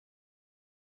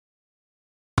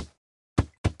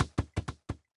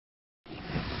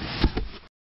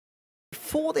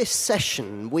for this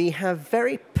session, we have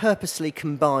very purposely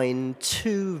combined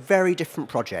two very different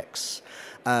projects.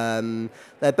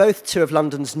 They're both two of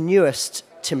London's newest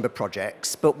timber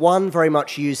projects, but one very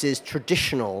much uses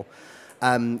traditional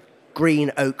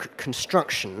green oak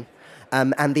construction,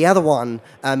 and the other one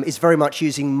is very much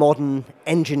using modern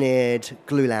engineered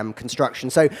glulam construction.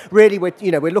 So really,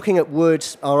 we're looking at wood,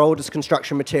 our oldest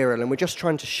construction material, and we're just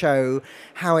trying to show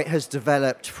how it has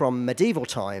developed from medieval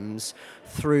times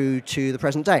through to the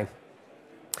present day.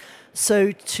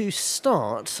 So to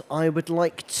start, I would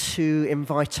like to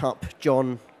invite up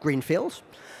John Greenfield.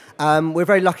 We're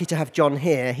very lucky to have John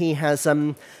here. He has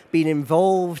been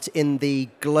involved in the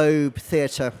Globe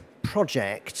Theatre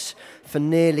project for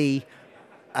nearly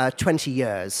 20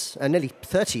 years, nearly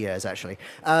 30 years actually.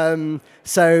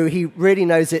 So he really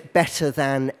knows it better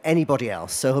than anybody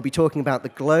else. So he'll be talking about the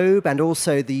Globe and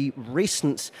also the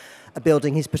recent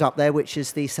building he's put up there, which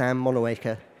is the Sam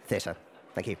Monawaker Theatre.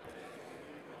 Thank you.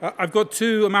 I've got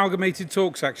two amalgamated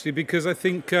talks actually, because I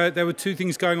think there were two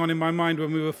things going on in my mind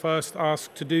when we were first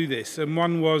asked to do this. And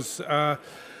one was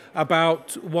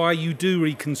about why you do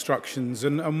reconstructions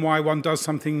and why one does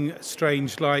something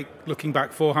strange like looking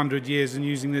back 400 years and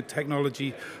using the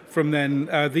technology from then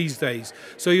these days.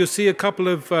 So you'll see a couple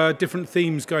of different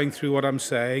themes going through what I'm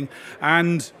saying,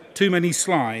 and too many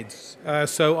slides.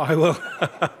 So I will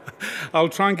I'll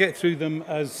try and get through them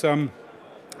as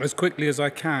quickly as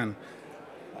I can.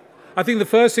 I think the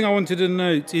first thing I wanted to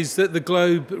note is that the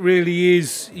Globe really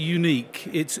is unique.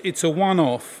 It's a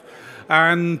one-off.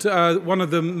 And one of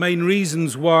the main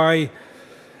reasons why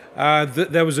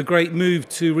there was a great move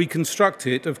to reconstruct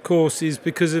it, of course, is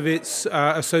because of its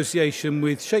association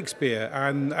with Shakespeare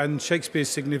and Shakespeare's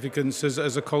significance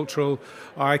as a cultural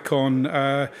icon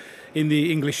in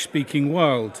the English-speaking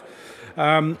world.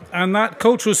 And that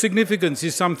cultural significance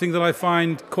is something that I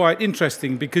find quite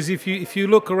interesting, because if you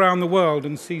look around the world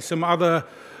and see some other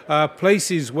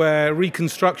places where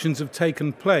reconstructions have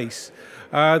taken place,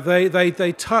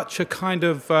 they touch a kind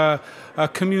of a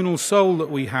communal soul that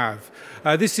we have.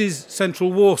 This is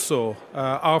central Warsaw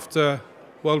after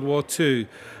World War II,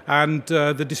 and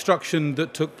the destruction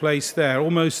that took place there,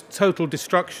 almost total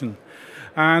destruction.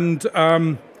 And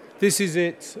this is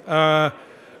it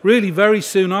really very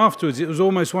soon afterwards. It was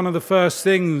almost one of the first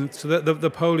things that the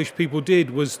Polish people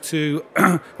did, was to,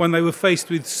 when they were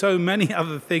faced with so many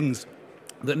other things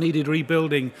that needed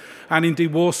rebuilding, and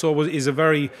indeed Warsaw is a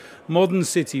very modern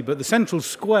city, but the central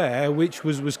square, which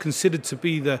was considered to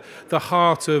be the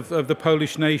heart of the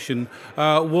Polish nation,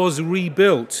 was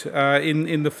rebuilt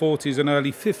in the 40s and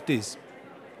early 50s.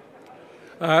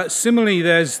 Similarly,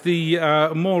 there's the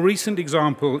more recent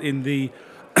example in the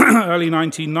early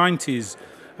 1990s,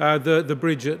 the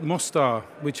bridge at Mostar,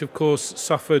 which of course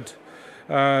suffered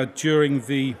during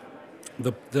the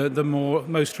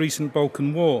most recent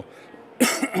Balkan War.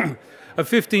 A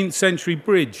 15th century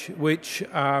bridge, which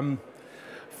the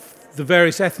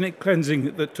various ethnic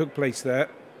cleansing that took place there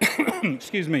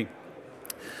excuse me,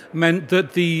 meant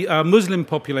that the Muslim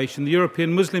population, the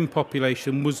European Muslim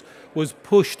population, was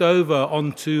pushed over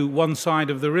onto one side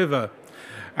of the river.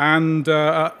 And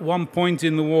at one point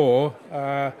in the war,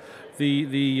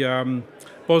 the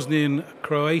Bosnian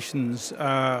Croatians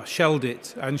shelled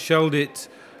it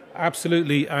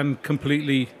absolutely and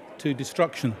completely to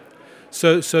destruction.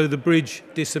 So the bridge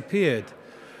disappeared.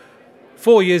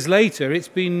 4 years later, it's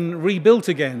been rebuilt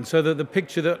again, so that the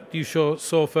picture that you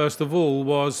saw first of all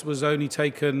was only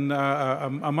taken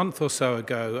a month or so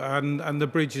ago, and the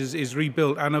bridge is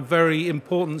rebuilt, and a very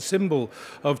important symbol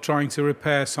of trying to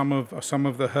repair some of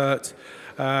the hurt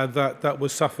that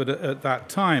was suffered at that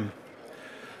time.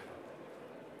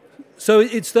 So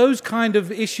it's those kind of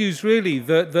issues really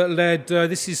that led.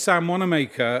 This is Sam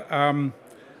Wanamaker.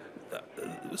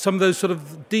 Some of those sort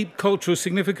of deep cultural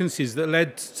significances that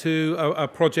led to a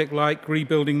project like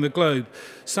rebuilding the Globe.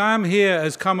 Sam here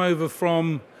has come over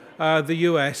from the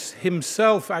US,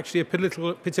 himself actually a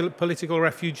political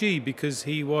refugee, because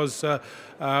he was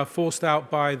forced out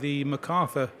by the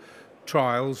MacArthur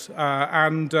trials,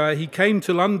 and he came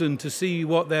to London to see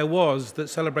what there was that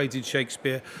celebrated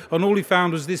Shakespeare, and all he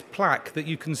found was this plaque that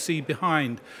you can see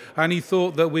behind, and he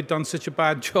thought that we'd done such a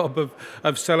bad job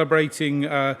of celebrating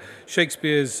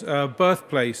Shakespeare's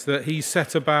birthplace that he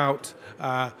set about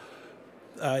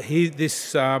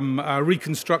this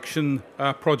reconstruction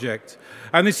project.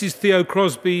 And this is Theo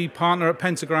Crosby, partner at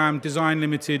Pentagram Design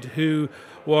Limited, who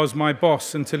was my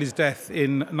boss until his death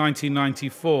in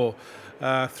 1994.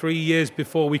 3 years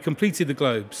before we completed the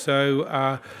Globe. So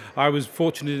I was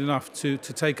fortunate enough to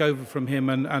take over from him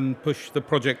and push the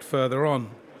project further on.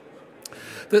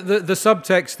 The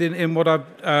subtext in what I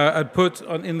had put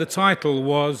in the title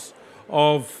was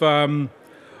of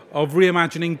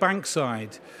reimagining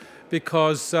Bankside,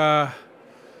 because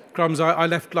crumbs, I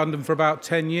left London for about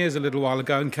 10 years a little while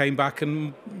ago and came back,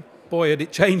 and boy, had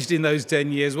it changed in those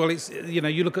 10 years. Well, it's, you know,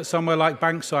 you look at somewhere like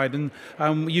Bankside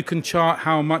and you can chart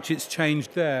how much it's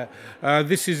changed there.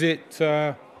 This is it,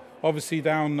 obviously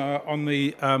down on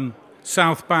the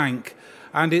South Bank,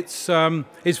 and it's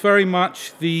very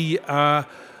much the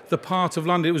part of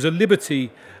London. It was a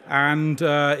Liberty, and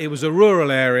it was a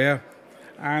rural area.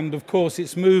 And of course,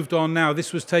 it's moved on now.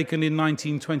 This was taken in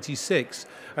 1926,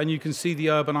 and you can see the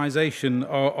urbanisation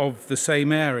of the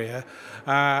same area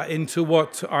into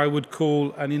what I would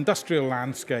call an industrial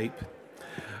landscape.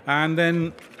 And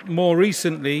then more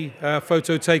recently, a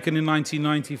photo taken in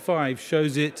 1995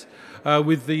 shows it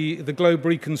with the globe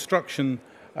reconstruction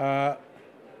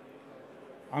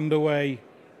underway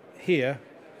here.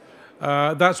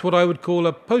 That's what I would call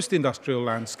a post-industrial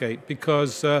landscape,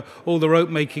 because all the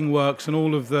rope-making works and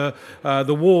all of the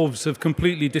wharves have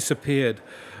completely disappeared.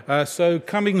 So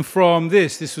coming from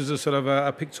this was a sort of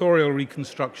a pictorial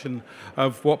reconstruction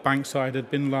of what Bankside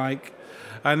had been like,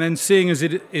 and then seeing as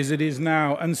it is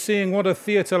now, and seeing what a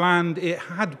theatre land it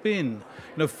had been.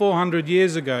 You know, 400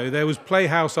 years ago, there was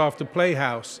playhouse after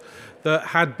playhouse that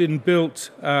had been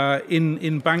built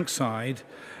in Bankside.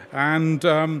 And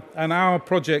our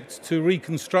project to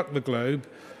reconstruct the globe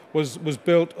was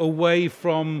built away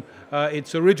from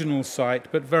its original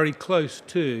site, but very close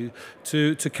to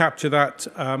capture that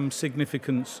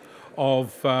significance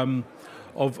of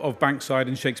Bankside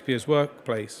and Shakespeare's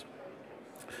workplace.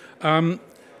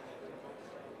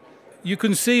 You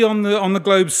can see on the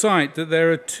Globe site that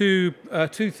there are two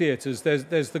theatres.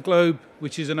 There's the Globe,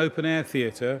 which is an open air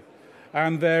theatre.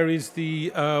 And there is the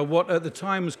what at the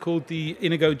time was called the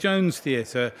Inigo Jones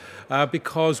Theatre,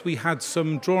 because we had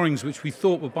some drawings which we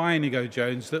thought were by Inigo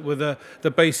Jones that were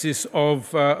the basis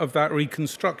of that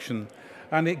reconstruction.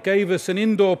 And it gave us an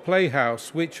indoor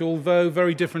playhouse, which, although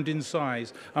very different in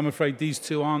size, I'm afraid these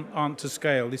two aren't to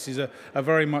scale. This is a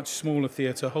very much smaller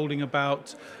theatre, holding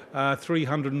about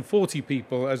 340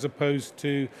 people as opposed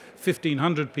to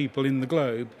 1,500 people in the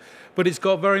Globe. But it's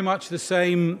got very much the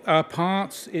same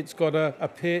parts. It's got a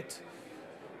pit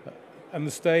and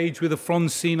the stage with a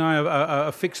frontscene, a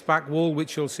fixed back wall,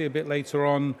 which you'll see a bit later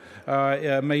on,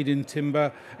 made in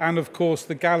timber, and of course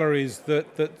the galleries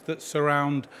that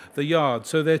surround the yard.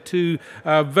 So they're two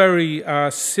very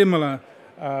similar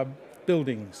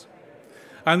buildings.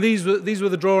 And these were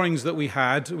the drawings that we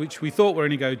had, which we thought were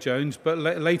Inigo Jones, but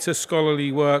later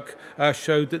scholarly work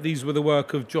showed that these were the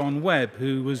work of John Webb,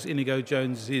 who was Inigo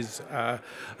Jones's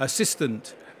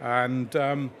assistant.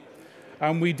 And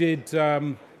we did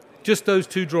just those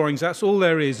two drawings. That's all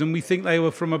there is, and we think they were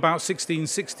from about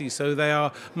 1660, so they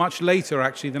are much later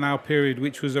actually than our period,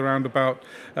 which was around about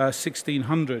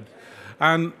 1600.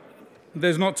 And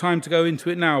there's not time to go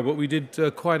into it now, but we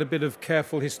did quite a bit of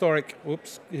careful historic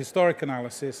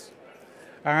analysis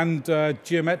and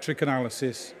geometric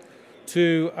analysis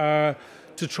to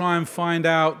try and find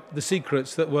out the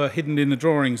secrets that were hidden in the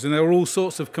drawings. And there were all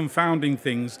sorts of confounding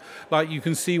things, like you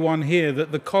can see one here,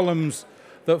 that the columns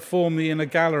that form the inner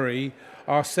gallery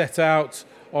are set out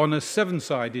on a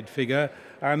seven-sided figure,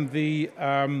 and the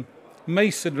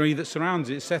masonry that surrounds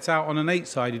it set out on an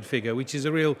eight-sided figure, which is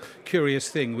a real curious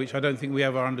thing, which I don't think we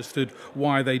ever understood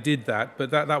why they did that,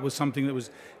 but that was something that was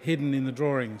hidden in the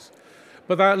drawings.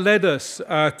 But that led us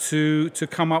to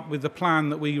come up with the plan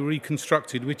that we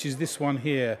reconstructed, which is this one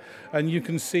here. And you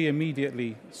can see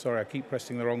immediately, sorry, I keep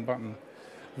pressing the wrong button,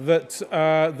 that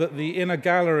the inner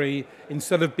gallery,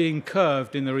 instead of being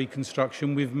curved in the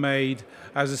reconstruction, we've made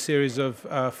as a series of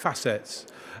facets.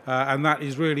 And that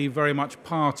is really very much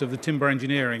part of the timber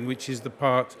engineering, which is the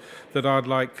part that I'd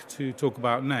like to talk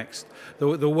about next.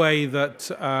 The way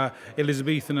that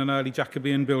Elizabethan and early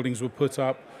Jacobean buildings were put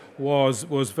up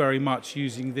was very much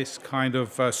using this kind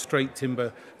of straight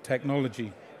timber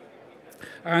technology.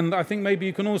 And I think maybe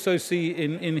you can also see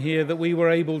in here that we were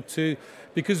able to,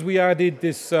 because we added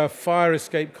this fire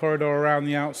escape corridor around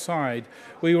the outside,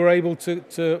 we were able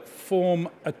to form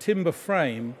a timber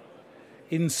frame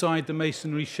inside the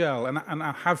masonry shell and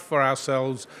have for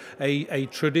ourselves a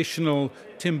traditional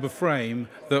timber frame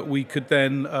that we could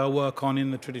then work on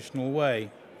in the traditional way.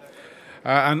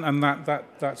 And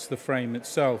that's the frame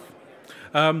itself.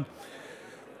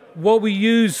 What we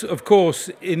use, of course,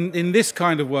 in this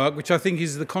kind of work, which I think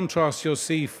is the contrast you'll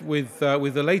see with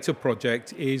the later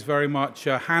project, is very much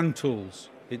hand tools.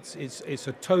 It's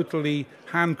a totally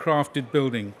handcrafted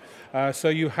building. So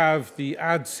you have the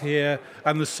adze here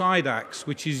and the side axe,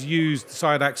 which is used. The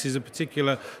side axe is a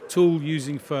particular tool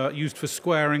used for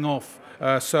squaring off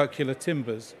circular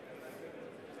timbers.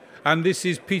 And this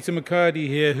is Peter McCurdy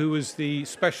here, who was the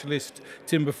specialist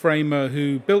timber framer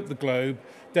who built the globe,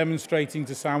 demonstrating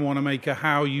to Sam Wanamaker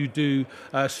how you do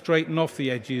straighten off the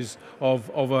edges of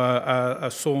a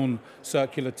sawn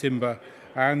circular timber.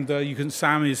 And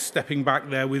Sam is stepping back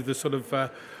there with the sort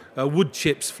of wood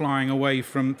chips flying away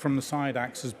from the side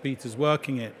axe as Peter's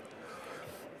working it.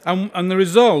 And the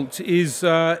result is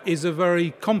a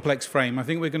very complex frame. I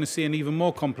think we're going to see an even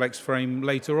more complex frame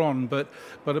later on. But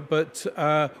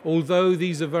although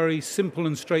these are very simple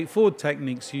and straightforward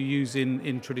techniques you use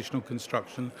in traditional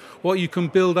construction, what you can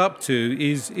build up to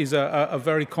is a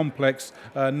very complex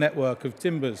network of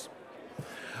timbers.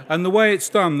 And the way it's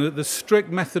done, the strict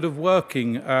method of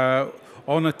working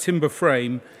on a timber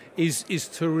frame is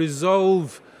to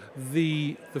resolve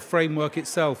the framework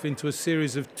itself into a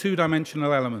series of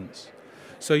two-dimensional elements.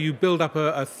 So you build up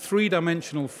a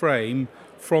three-dimensional frame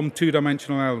from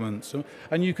two-dimensional elements.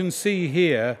 And you can see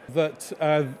here that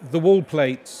the wall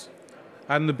plates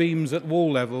and the beams at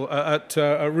wall level, at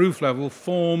roof level,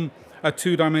 form a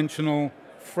two-dimensional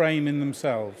frame in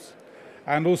themselves.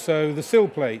 And also the sill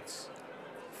plates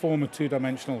form a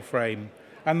two-dimensional frame.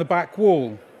 And the back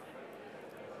wall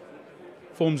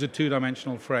forms a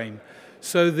two-dimensional frame.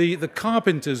 So the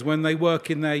carpenters, when they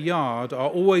work in their yard, are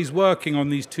always working on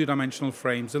these two-dimensional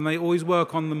frames, and they always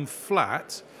work on them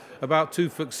flat, about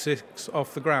 2'6"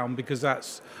 off the ground, because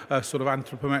that's a sort of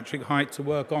anthropometric height to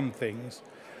work on things.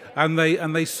 And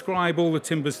they scribe all the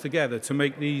timbers together to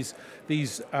make these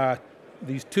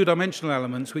two-dimensional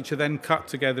elements, which are then cut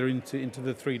together into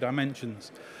the 3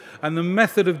 dimensions. And the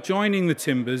method of joining the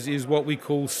timbers is what we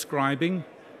call scribing.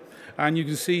 And you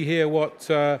can see here what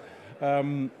the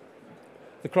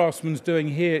craftsman's doing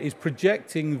here is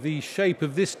projecting the shape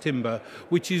of this timber,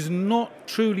 which is not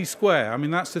truly square. I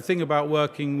mean, that's the thing about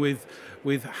working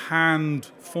with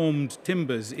hand-formed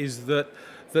timbers, is that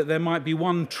there might be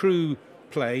one true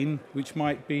plane, which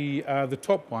might be the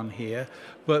top one here,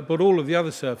 but all of the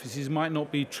other surfaces might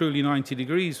not be truly 90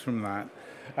 degrees from that.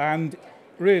 And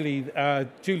really,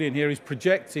 Julian here is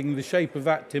projecting the shape of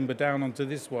that timber down onto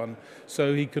this one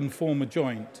so he can form a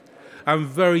joint. And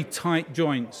very tight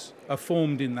joints are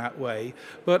formed in that way,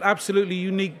 but absolutely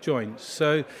unique joints.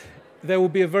 So there will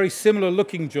be a very similar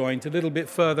looking joint a little bit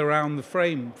further around the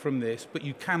frame from this, but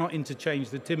you cannot interchange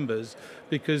the timbers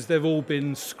because they've all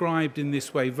been scribed in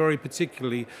this way, very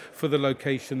particularly for the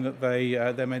location that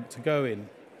they're meant to go in.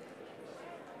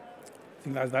 I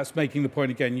think that's making the point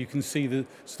again. You can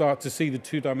start to see the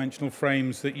two-dimensional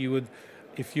frames that you would,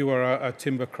 if you were a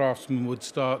timber craftsman, would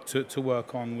start to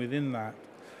work on within that.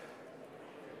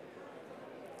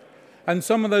 And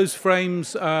some of those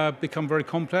frames become very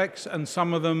complex, and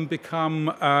some of them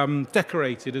become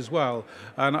decorated as well.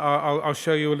 And I'll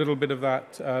show you a little bit of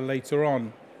that later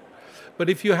on. But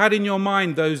if you had in your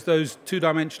mind those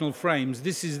two-dimensional frames,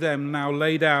 this is them now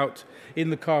laid out in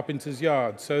the carpenter's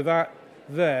yard. So that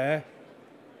there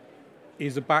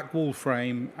is a back wall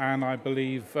frame, and I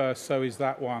believe so is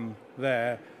that one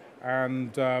there.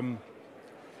 And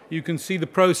you can see the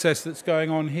process that's going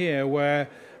on here, where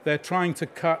they're trying to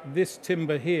cut this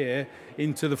timber here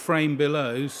into the frame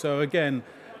below. So again,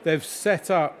 they've set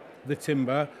up the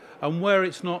timber, and where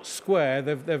it's not square,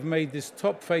 they've made this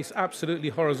top face absolutely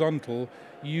horizontal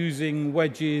using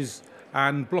wedges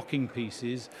and blocking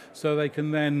pieces, so they can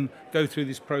then go through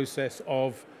this process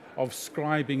of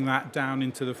scribing that down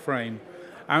into the frame.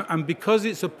 And because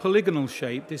it's a polygonal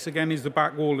shape, this again is the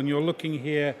back wall, and you're looking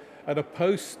here at a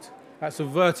post. That's a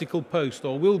vertical post,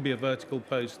 or will be a vertical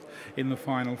post in the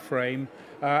final frame.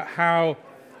 How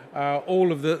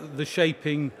all of the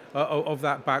shaping of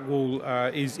that back wall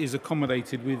is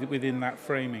accommodated within that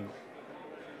framing.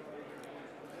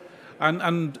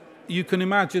 And you can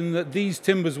imagine that these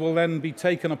timbers will then be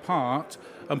taken apart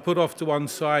and put off to one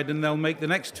side, and they'll make the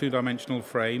next two-dimensional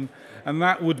frame, and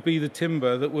that would be the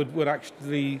timber that would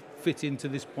actually fit into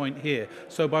this point here.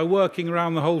 So by working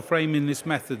around the whole frame in this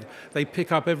method, they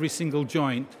pick up every single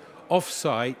joint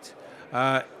off-site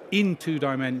in 2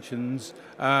 dimensions,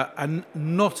 and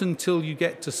not until you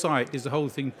get to site is the whole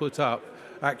thing put up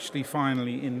actually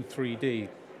finally in 3D.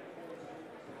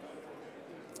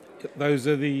 Those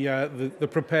are the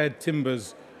prepared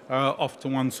timbers off to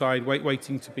one side,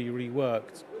 waiting to be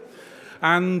reworked.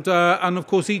 And of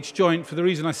course each joint, for the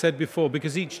reason I said before,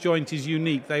 because each joint is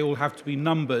unique, they all have to be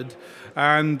numbered.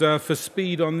 And for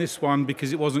speed on this one,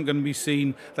 because it wasn't going to be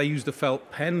seen, they used a felt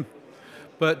pen.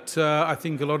 but I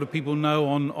think a lot of people know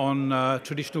on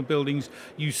traditional buildings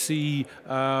you see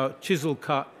chisel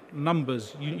cut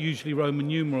numbers, usually Roman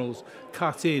numerals,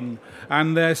 cut in,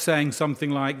 and they're saying something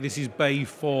like this is bay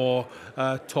 4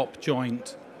 top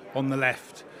joint on the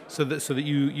left, so that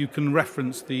you can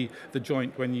reference the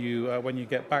joint when you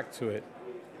get back to it.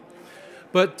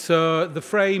 But the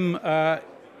frame that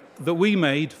we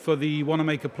made for the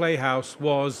Wanamaker Playhouse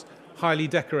was highly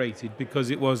decorated because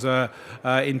it was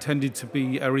intended to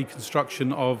be a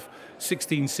reconstruction of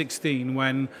 1616,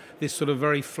 when this sort of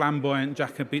very flamboyant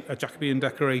Jacobean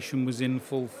decoration was in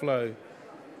full flow.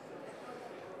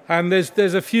 And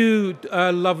there's a few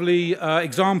lovely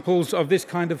examples of this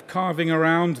kind of carving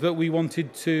around that we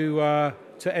wanted to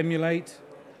emulate.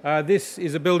 This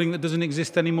is a building that doesn't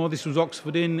exist anymore. This was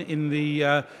Oxford Inn in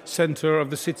the centre of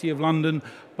the City of London,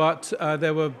 but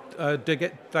there were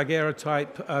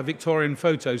daguerreotype Victorian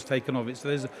photos taken of it.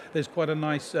 So there's quite a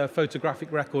nice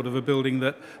photographic record of a building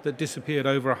that disappeared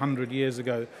over 100 years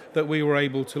ago that we were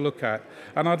able to look at.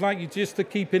 And I'd like you just to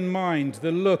keep in mind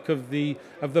the look of the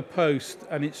post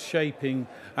and its shaping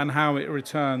and how it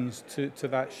returns to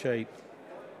that shape.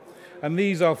 And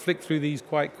these, I'll flick through these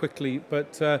quite quickly,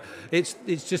 but it's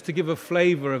just to give a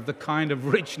flavour of the kind of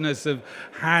richness of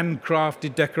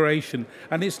handcrafted decoration.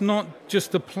 And it's not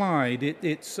just applied,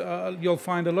 you'll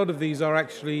find a lot of these are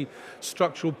actually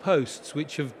structural posts,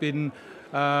 which have been,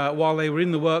 while they were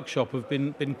in the workshop, have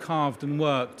been carved and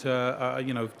worked,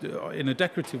 in a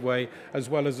decorative way as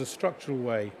well as a structural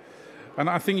way. And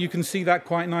I think you can see that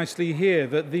quite nicely here,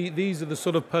 that these are the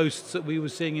sort of posts that we were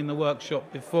seeing in the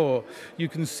workshop before. You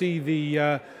can see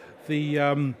the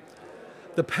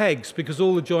pegs, because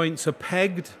all the joints are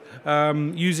pegged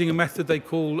using a method they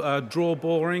call draw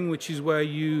boring, which is where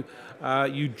you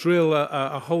drill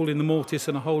a hole in the mortise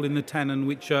and a hole in the tenon,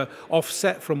 which are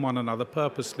offset from one another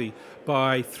purposely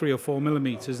by 3 or 4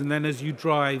 millimeters. And then as you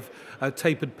drive a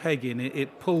tapered peg in,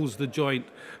 it pulls the joint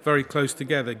very close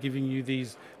together, giving you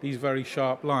these very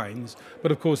sharp lines.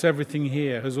 But of course, everything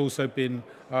here has also been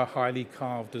highly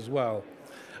carved as well.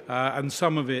 And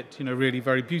some of it, really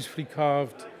very beautifully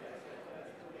carved.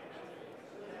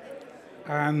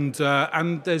 And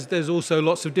there's also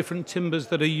lots of different timbers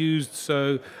that are used.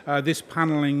 So this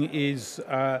panelling is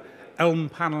elm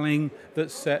panelling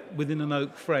that's set within an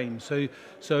oak frame. So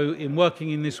in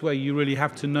working in this way, you really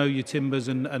have to know your timbers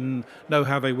and know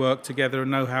how they work together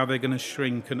and know how they're going to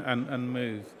shrink and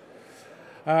move.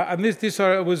 And this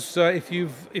was, if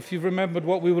you've remembered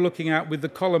what we were looking at with the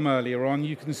column earlier on,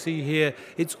 you can see here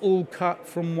it's all cut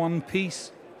from one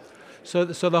piece. So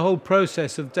the whole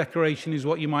process of decoration is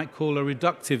what you might call a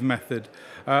reductive method.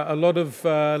 A lot of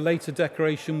later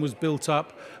decoration was built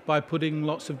up by putting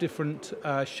lots of different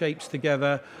shapes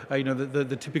together,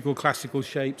 the typical classical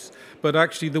shapes. But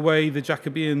actually the way the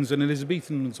Jacobeans and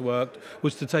Elizabethans worked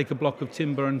was to take a block of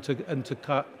timber and to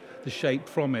cut the shape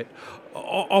from it,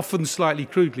 often slightly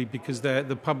crudely, because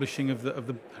the publishing of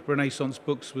the Renaissance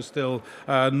books was still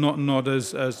not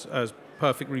as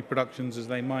perfect reproductions as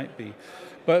they might be.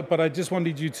 But I just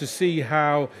wanted you to see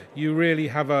how you really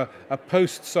have a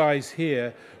post size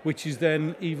here, which is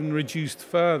then even reduced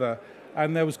further.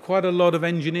 And there was quite a lot of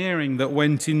engineering that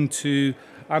went into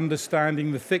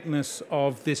understanding the thickness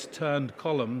of this turned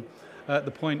column at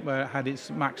the point where it had its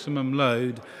maximum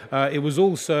load. It was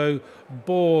also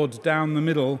bored down the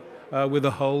middle with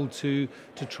a hole to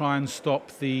try and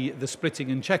stop the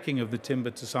splitting and checking of the timber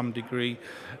to some degree.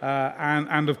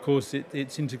 And of course,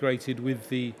 it's integrated with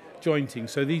the jointing.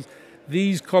 So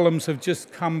these columns have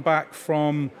just come back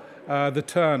from the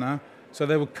turner. So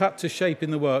they were cut to shape in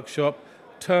the workshop,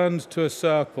 turned to a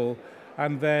circle,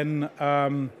 and then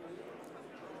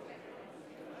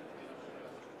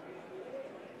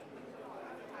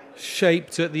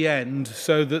shaped at the end,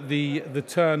 so that the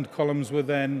turned columns were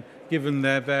then given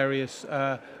their various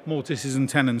mortises and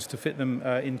tenons to fit them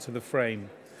into the frame.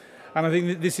 And I think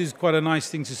that this is quite a nice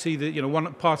thing to see, that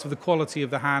one part of the quality of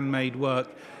the handmade work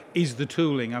is the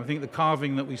tooling. I think the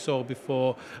carving that we saw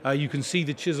before, you can see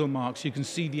the chisel marks, you can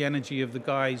see the energy of the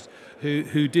guys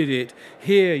who did it.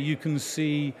 Here you can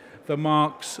see the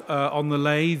marks on the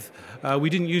lathe. We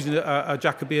didn't use a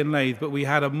Jacobean lathe, but we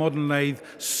had a modern lathe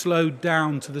slowed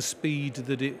down to the speed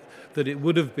that it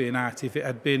would have been at if it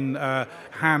had been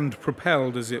hand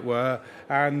propelled, as it were.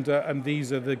 And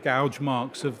these are the gouge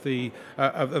marks of the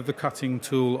cutting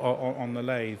tool on the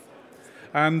lathe.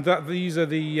 And these are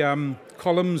the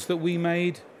columns that we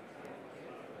made.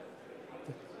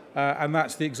 And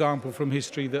that's the example from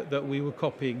history that we were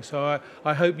copying. So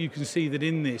I hope you can see that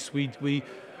in this we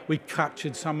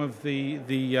captured some of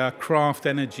the craft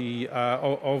energy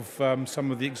of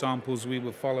some of the examples we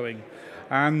were following.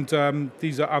 And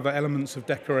these are other elements of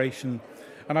decoration.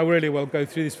 And I really will go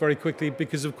through this very quickly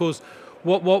because, of course,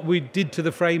 what we did to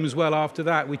the frame as well after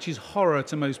that, which is horror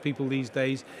to most people these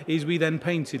days, is we then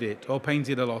painted it, or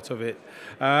painted a lot of it,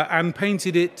 and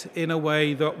painted it in a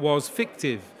way that was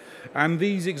fictive. And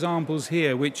these examples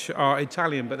here, which are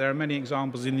Italian, but there are many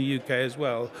examples in the UK as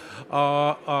well,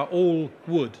 are all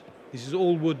wood. This is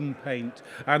all wooden paint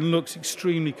and looks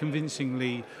extremely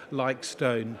convincingly like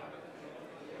stone.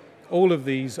 All of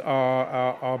these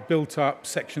are built up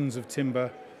sections of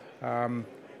timber. And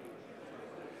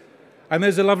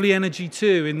there's a lovely energy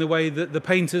too in the way that the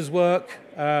painters work.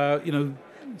 You know,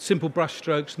 simple brush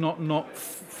strokes, not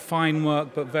fine work,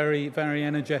 but very, very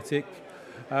energetic.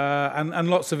 And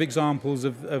lots of examples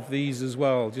of these as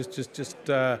well.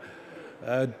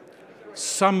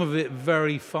 Some of it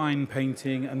very fine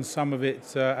painting, and some of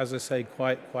it, as I say,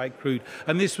 quite crude.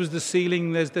 And this was the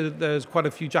ceiling. There's quite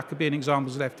a few Jacobean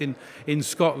examples left in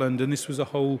Scotland, and this was a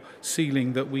whole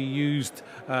ceiling that we used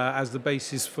as the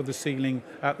basis for the ceiling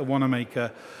at the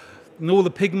Wanamaker. And all the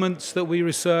pigments that we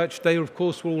researched, they of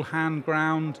course were all hand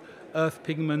ground, earth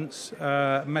pigments,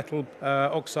 metal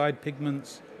oxide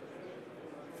pigments.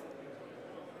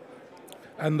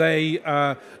 And they,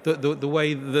 the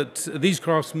way that these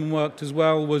craftsmen worked as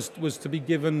well was to be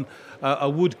given a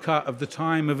woodcut of the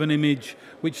time of an image,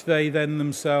 which they then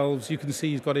themselves, you can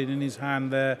see he's got it in his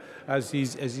hand there as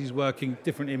he's working,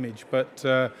 different image,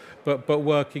 but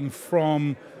working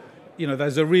from, you know,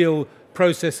 there's a real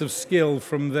process of skill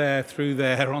from there through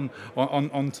there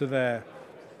onto there.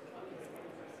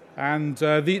 And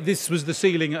this was the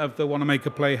ceiling of the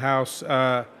Wanamaker Playhouse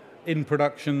in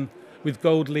production, with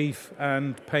gold leaf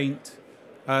and paint.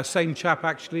 Same chap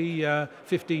actually,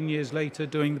 15 years later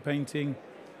doing the painting.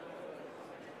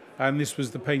 And this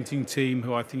was the painting team,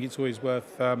 who I think it's always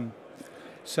worth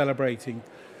celebrating.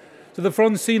 So the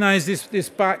frontona is this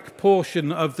back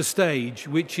portion of the stage,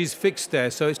 which is fixed there.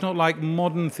 So it's not like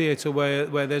modern theatre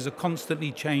where there's a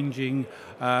constantly changing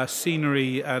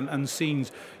scenery and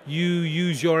scenes. You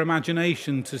use your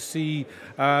imagination to see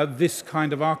this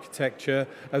kind of architecture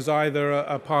as either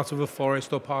a part of a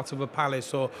forest or part of a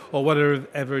palace or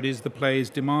whatever it is the play is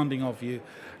demanding of you.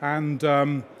 And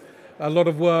a lot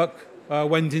of work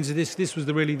went into this. This was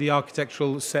really the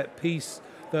architectural set piece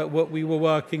that what we were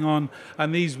working on,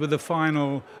 and these were the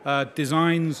final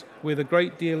designs with a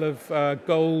great deal of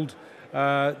gold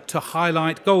to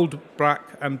highlight, gold, black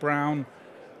and brown,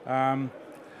 and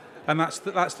that's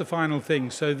the final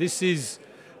thing. So this is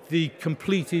the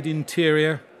completed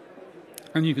interior,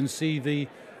 and you can see the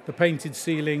painted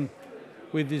ceiling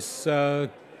with this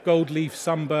gold leaf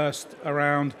sunburst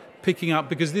around, picking up,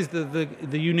 because this, the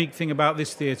unique thing about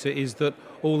this theatre is that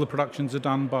all the productions are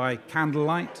done by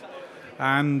candlelight.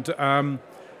 And the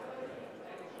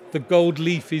gold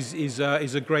leaf is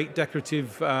a great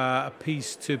decorative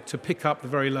piece to pick up the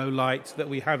very low light that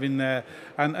we have in there,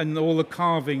 and all the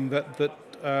carving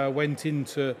that went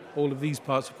into all of these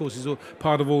parts, of course, is all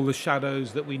part of all the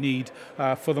shadows that we need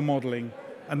for the modelling.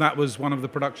 And that was one of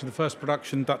the first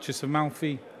production, Duchess of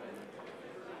Malfi.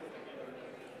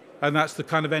 And that's the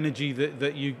kind of energy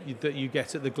that you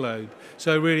get at the Globe.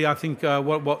 So really, I think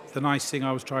what the nice thing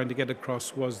I was trying to get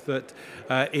across was that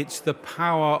it's the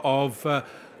power of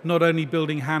not only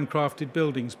building handcrafted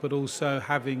buildings, but also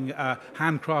having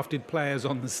handcrafted players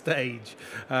on the stage,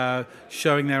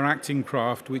 showing their acting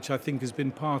craft, which I think has been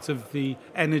part of the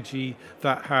energy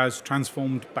that has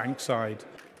transformed Bankside.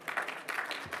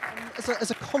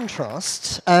 As a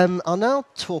contrast, I'll now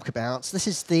talk about, this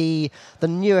is the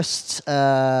newest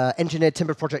engineered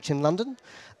timber project in London.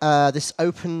 This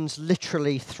opened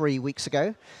literally 3 weeks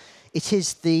ago. It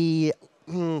is the,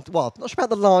 well, not sure about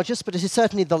the largest, but it is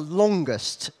certainly the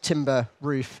longest timber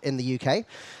roof in the UK.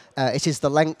 It is the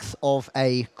length of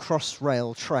a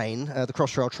Crossrail train. The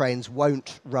Crossrail trains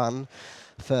won't run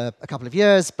for a couple of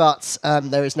years, but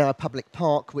there is now a public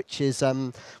park which is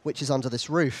under this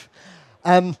roof.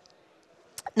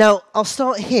 Now, I'll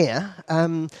start here.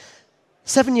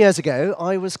 7 years ago,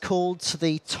 I was called to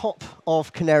the top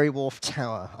of Canary Wharf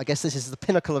Tower. I guess this is the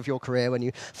pinnacle of your career when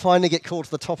you finally get called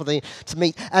to the top of to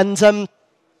meet. And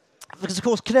because, of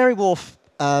course, Canary Wharf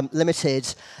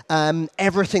Limited,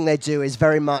 everything they do is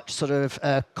very much sort of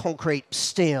concrete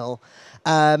steel.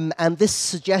 And this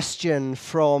suggestion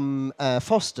from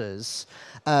Foster's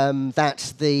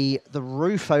that the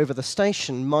roof over the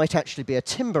station might actually be a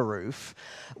timber roof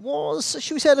was,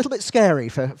 should we say, a little bit scary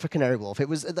for Canary Wharf. It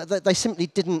was they simply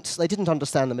didn't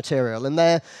understand the material, and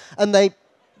they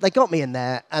got me in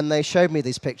there and they showed me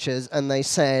these pictures and they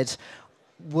said,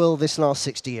 "Will this last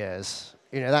 60 years?"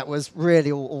 That was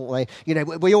really all they,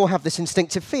 we all have this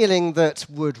instinctive feeling that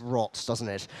wood rots, doesn't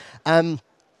it?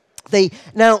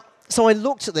 So I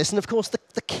looked at this, and of course,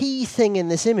 the key thing in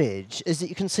this image is that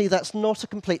you can see that's not a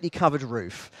completely covered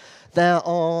roof. There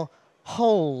are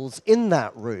holes in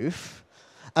that roof,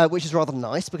 which is rather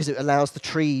nice because it allows the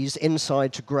trees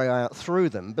inside to grow out through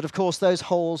them. But of course, those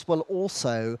holes will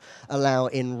also allow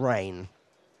in rain.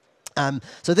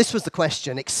 So this was the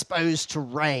question: exposed to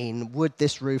rain, would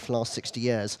this roof last 60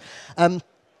 years?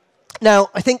 Now,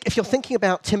 I think if you're thinking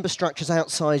about timber structures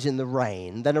outside in the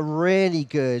rain, then a really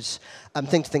good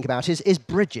thing to think about is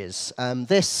bridges.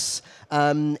 This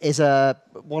is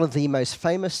one of the most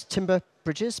famous timber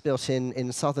bridges built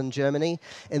in southern Germany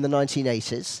in the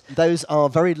 1980s. Those are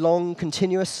very long,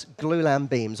 continuous glulam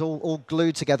beams, all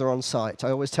glued together on site. I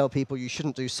always tell people you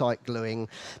shouldn't do site gluing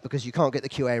because you can't get the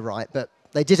QA right, but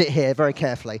they did it here very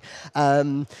carefully.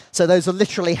 So those are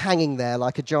literally hanging there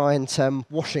like a giant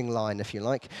washing line, if you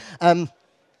like.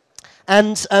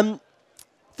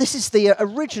 This is the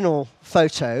original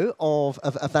photo of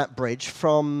that bridge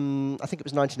from, I think it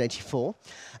was 1984.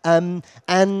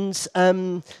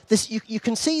 This, you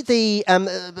can see the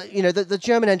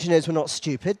German engineers were not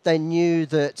stupid. They knew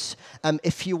that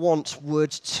if you want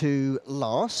wood to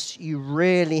last, you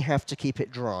really have to keep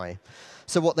it dry.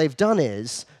 So what they've done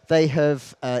is they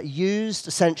have used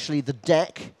essentially the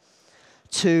deck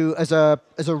as a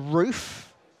roof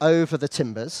over the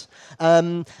timbers.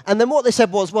 And then what they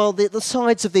said was, well, the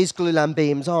sides of these glulam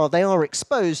beams are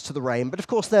exposed to the rain, but of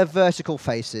course they're vertical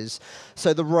faces,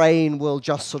 so the rain will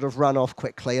just sort of run off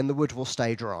quickly and the wood will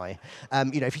stay dry.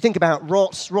 If you think about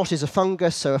rot is a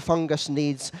fungus, so a fungus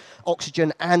needs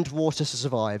oxygen and water to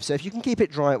survive. So if you can keep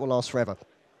it dry, it will last forever.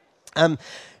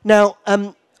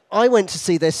 I went to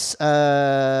see this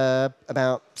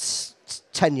about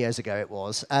 10 years ago it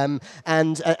was, and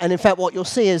in fact what you'll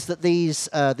see is that these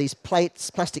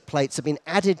plastic plates have been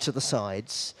added to the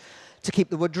sides to keep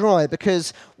the wood dry,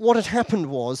 because what had happened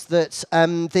was that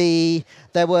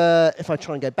there were, if I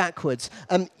try and go backwards,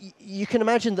 you can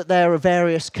imagine that there are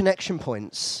various connection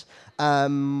points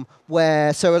although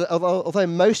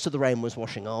most of the rain was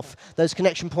washing off, those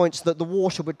connection points that the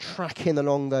water would track in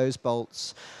along those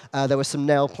bolts. There were some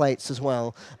nail plates as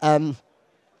well.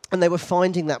 And they were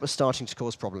finding that was starting to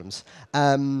cause problems.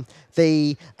 And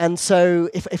so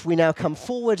if we now come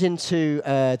forward into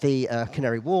the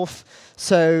Canary Wharf,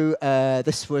 so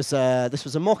this was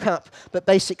a mock-up, but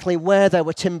basically where there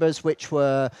were timbers which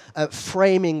were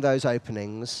framing those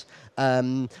openings,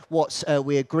 what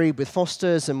we agreed with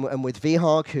Foster's and with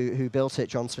VHAG, who built it,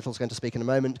 John Spittle's going to speak in a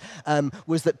moment,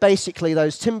 was that basically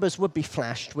those timbers would be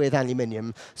flashed with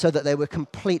aluminium so that they were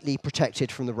completely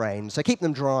protected from the rain. So keep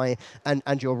them dry,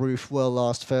 and your roof will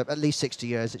last for at least 60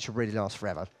 years. It should really last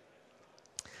forever.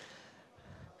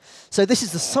 So this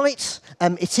is the site.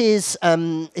 It is,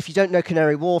 if you don't know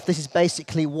Canary Wharf, this is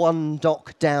basically one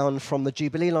dock down from the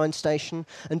Jubilee Line station.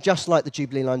 And just like the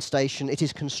Jubilee Line station, it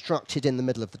is constructed in the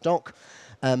middle of the dock.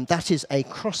 That is a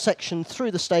cross-section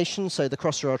through the station, so the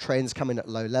Crossrail trains come in at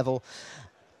low level.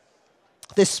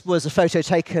 This was a photo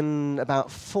taken about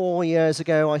 4 years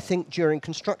ago, I think, during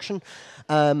construction.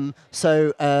 There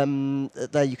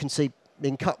you can see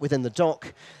being cut within the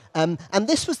dock. And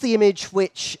this was the image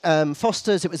which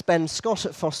Foster's, it was Ben Scott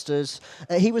at Foster's,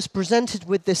 he was presented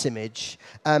with this image.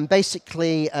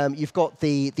 Basically, you've got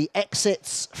the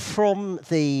exits from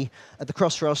the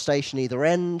Crossrail station either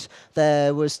end.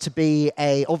 There was to be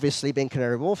obviously being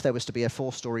Canary Wharf, there was to be a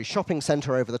 4-story shopping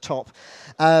centre over the top.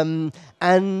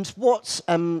 And what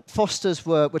Foster's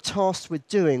were tasked with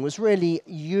doing was really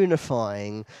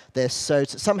unifying this, so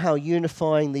somehow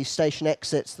unifying the station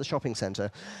exits, the shopping centre.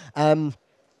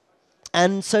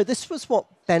 And so this was what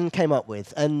Ben came up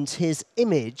with, and his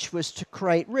image was to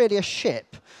create really a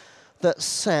ship that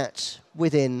sat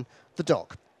within the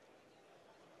dock.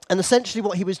 And essentially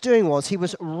what he was doing was he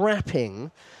was wrapping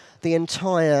the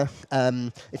entire,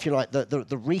 if you like,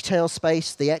 the retail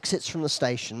space, the exits from the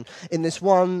station, in this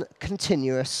one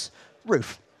continuous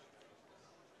roof.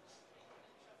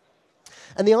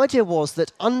 And the idea was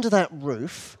that under that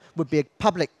roof would be a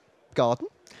public garden,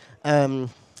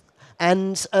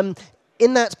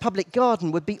 in that public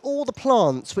garden would be all the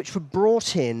plants which were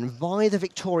brought in by the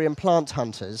Victorian plant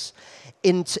hunters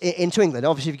into England.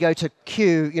 Obviously, if you go to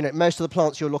Kew, most of the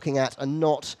plants you're looking at are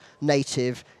not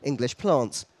native English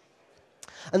plants.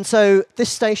 And so this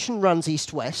station runs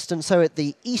east-west, and so at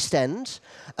the east end,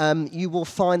 you will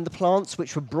find the plants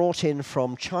which were brought in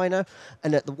from China,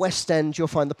 and at the west end, you'll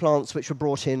find the plants which were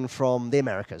brought in from the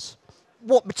Americas.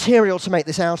 what material to make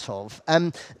this out of.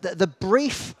 The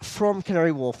brief from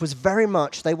Canary Wharf was very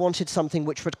much they wanted something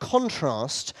which would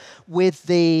contrast with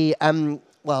the,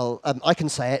 I can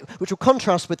say it, which would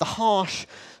contrast with the harsh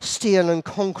steel and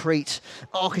concrete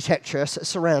architecture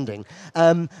surrounding.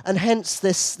 And hence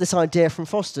this idea from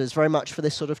Foster's very much for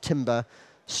this sort of timber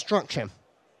structure.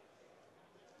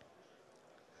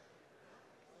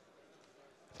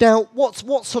 Now, what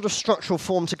sort of structural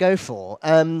form to go for?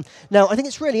 Now, I think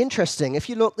it's really interesting. If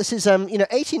you look, this is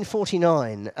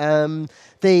 1849.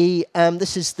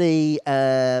 This is the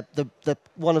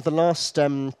one of the last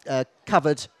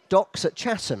covered docks at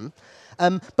Chatham.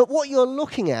 But what you're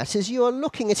looking at is you are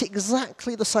looking at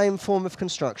exactly the same form of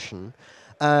construction,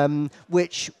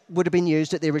 which would have been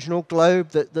used at the original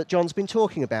globe that John's been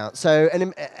talking about. So,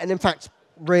 and in fact,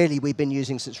 really we've been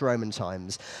using since Roman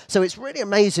times. So it's really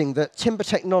amazing that timber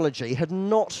technology had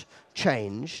not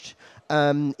changed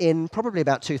in probably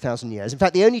about 2,000 years. In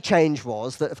fact, the only change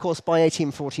was that, of course, by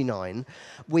 1849,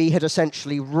 we had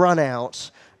essentially run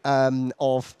out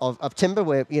of timber.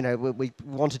 We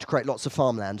wanted to create lots of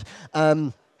farmland.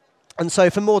 And so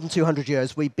for more than 200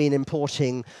 years, we've been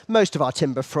importing most of our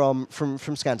timber from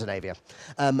Scandinavia.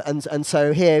 And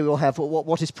so here we'll have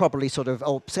what is probably sort of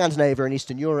Scandinavia and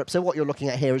Eastern Europe. So what you're looking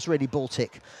at here is really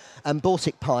Baltic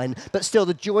pine. But still,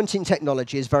 the jointing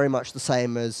technology is very much the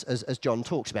same as John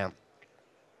talked about.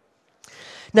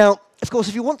 Now, of course,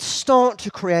 if you want to start to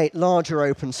create larger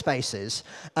open spaces,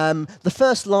 the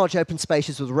first large open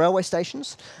spaces were the railway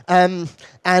stations, and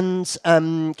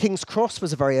King's Cross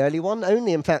was a very early one,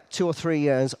 only, in fact, 2 or 3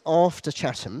 years after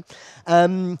Chatham.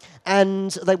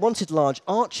 And they wanted large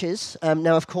arches.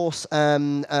 Now, of course,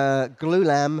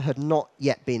 glulam had not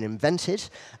yet been invented,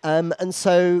 and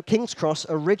so King's Cross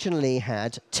originally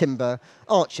had timber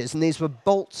arches, and these were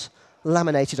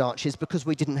laminated arches because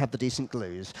we didn't have the decent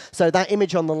glues. So that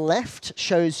image on the left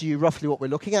shows you roughly what we're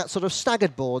looking at, sort of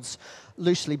staggered boards,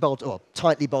 loosely bolted or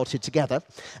tightly bolted together.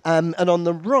 And on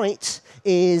the right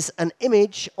is an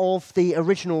image of the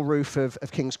original roof of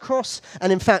King's Cross.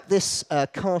 And in fact, this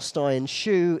cast iron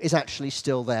shoe is actually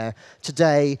still there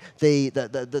today.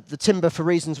 The timber, for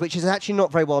reasons which is actually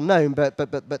not very well known, but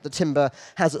the timber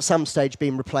has at some stage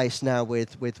been replaced now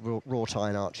with wrought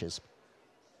iron arches.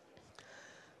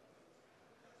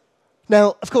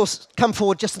 Now, of course, come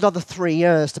forward just another 3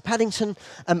 years to Paddington.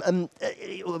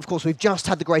 Of course, we've just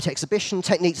had the Great Exhibition.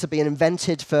 Techniques are being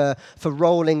invented for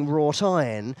rolling wrought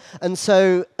iron. And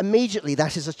so immediately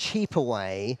that is a cheaper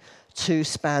way to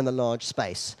span the large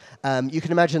space. You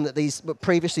can imagine that these,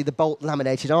 previously the bolt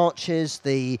laminated arches,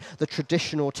 the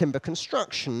traditional timber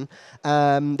construction,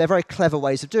 they're very clever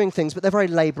ways of doing things, but they're very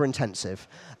labor intensive.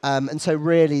 And so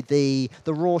really the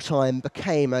wrought iron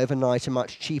became overnight a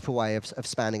much cheaper way of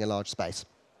spanning a large space.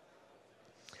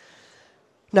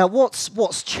 Now,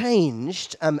 what's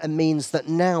changed and means that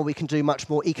now we can do much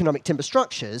more economic timber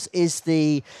structures is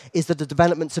the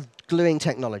developments of gluing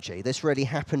technology. This really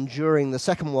happened during the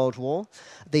Second World War.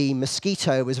 The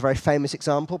mosquito was a very famous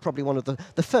example, probably one of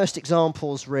the first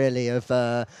examples, really,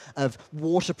 of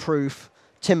waterproof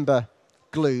timber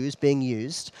glues being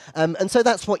used. And so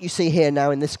that's what you see here now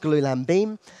in this glulam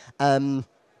beam.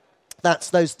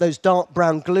 That's those dark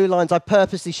brown glue lines. I've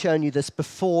purposely shown you this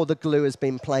before the glue has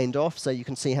been planed off, so you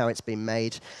can see how it's been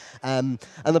made. And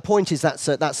the point is that's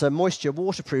a moisture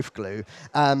waterproof glue.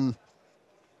 And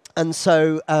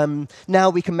so now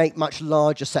we can make much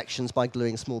larger sections by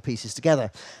gluing small pieces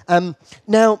together.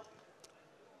 Now,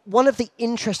 one of the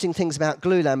interesting things about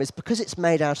glulam is because it's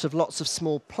made out of lots of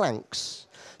small planks,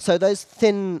 so those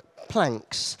thin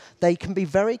planks, they can be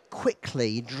very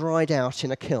quickly dried out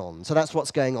in a kiln. So that's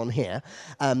what's going on here.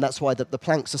 That's why the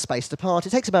planks are spaced apart.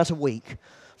 It takes about a week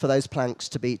for those planks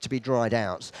to be dried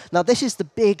out. Now, this is the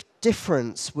big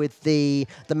difference with the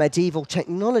medieval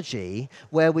technology,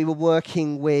 where we were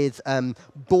working with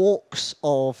balks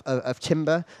of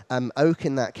timber, oak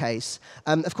in that case.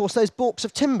 Of course, those balks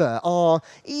of timber are,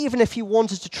 even if you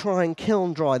wanted to try and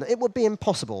kiln dry them, it would be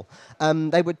impossible.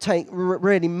 They would take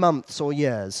really months or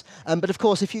years. But of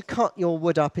course, if you cut your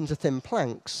wood up into thin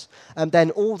planks,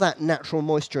 then all that natural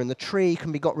moisture in the tree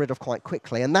can be got rid of quite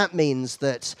quickly. And that means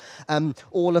that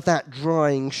all of that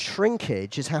drying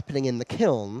shrinkage is happening in the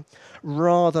kiln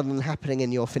rather than happening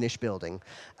in your finished building.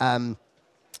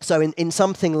 So in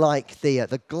something like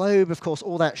the globe, of course,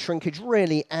 all that shrinkage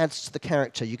really adds to the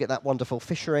character. You get that wonderful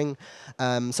fissuring,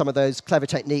 some of those clever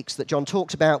techniques that John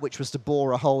talked about, which was to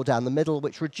bore a hole down the middle,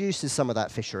 which reduces some of that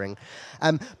fissuring.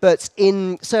 But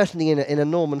certainly in a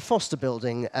Norman Foster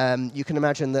building, you can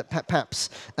imagine that perhaps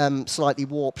slightly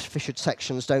warped, fissured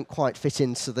sections don't quite fit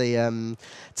into the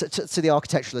to the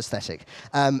architectural aesthetic,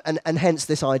 and hence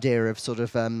this idea of sort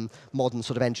of modern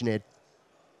sort of engineered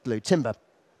blue timber.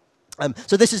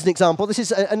 So this is an example. This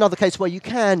is another case where you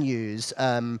can use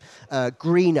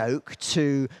green oak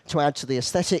to add to the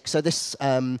aesthetic. So this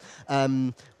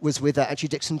was with actually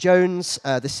Dixon Jones.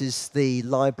 This is the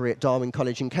library at Darwin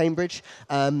College in Cambridge.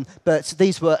 But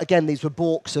these were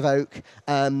baulks of oak,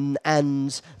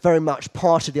 and very much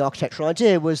part of the architectural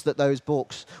idea was that those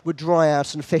baulks would dry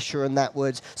out and fissure, and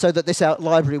so that this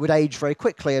library would age very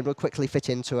quickly and would quickly fit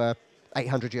into a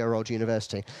 800-year-old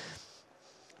university.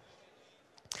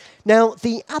 Now,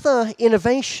 the other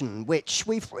innovation, which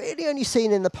we've really only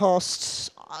seen in the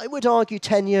past, I would argue,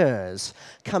 10 years,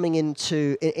 coming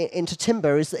into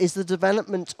timber, is the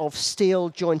development of steel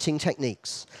jointing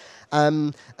techniques.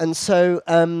 And so,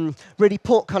 really,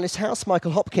 Portcullis House,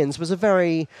 Michael Hopkins, was a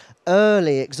very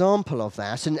early example of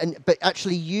that, but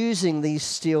actually using these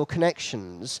steel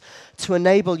connections to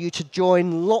enable you to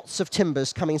join lots of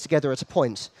timbers coming together at a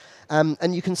point.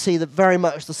 And you can see that very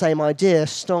much the same idea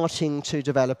starting to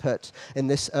develop in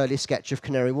this early sketch of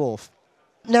Canary Wharf.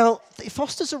 Now,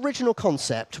 Foster's original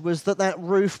concept was that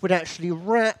roof would actually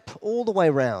wrap all the way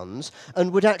round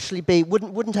and would actually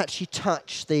wouldn't actually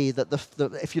touch the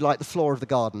if you like, the floor of the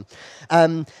garden.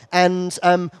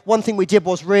 One thing we did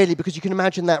was really, because you can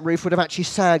imagine that roof would have actually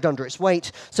sagged under its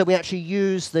weight, so we actually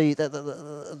used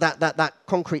that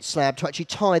concrete slab to actually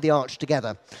tie the arch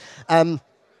together.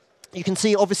 You can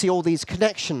see, obviously, all these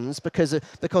connections, because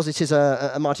it is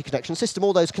a multi-connection system,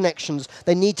 all those connections,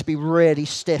 they need to be really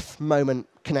stiff moment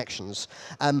connections.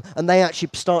 And they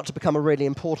actually start to become a really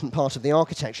important part of the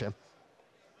architecture.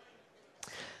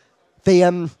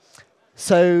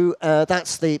 So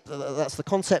that's the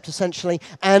concept, essentially.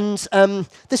 And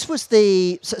this was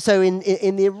so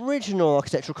in the original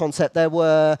architectural concept, there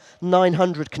were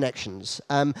 900 connections.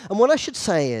 And what I should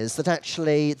say is that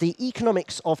actually the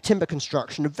economics of timber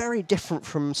construction are very different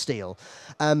from steel.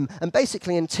 And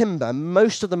basically in timber,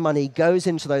 most of the money goes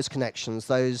into those connections,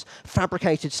 those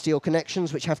fabricated steel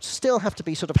connections, which still have to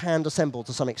be sort of hand assembled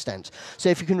to some extent. So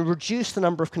if you can reduce the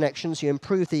number of connections, you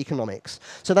improve the economics.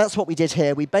 So that's what we did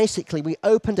here. We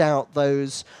opened out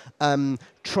those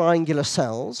triangular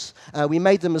cells. We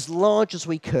made them as large as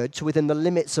we could to within the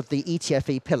limits of the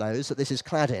ETFE pillows that this is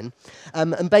clad in.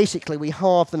 And basically, we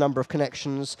halved the number of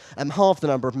connections, halved the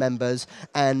number of members,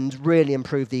 and really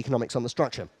improved the economics on the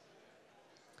structure.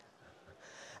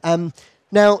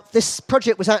 Now, this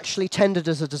project was actually tendered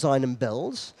as a design and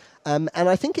build. And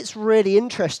I think it's really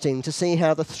interesting to see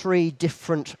how the three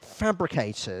different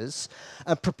fabricators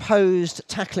proposed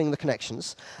tackling the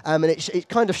connections. And it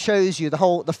kind of shows you the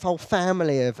whole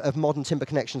family of modern timber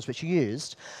connections which are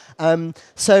used.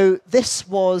 So this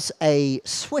was a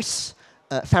Swiss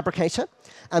fabricator,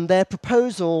 and their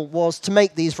proposal was to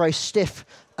make these very stiff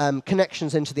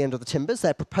connections into the end of the timbers.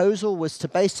 Their proposal was to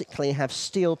basically have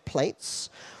steel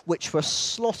plates which were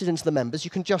slotted into the members. You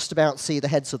can just about see the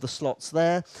heads of the slots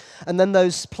there. And then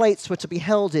those plates were to be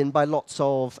held in by lots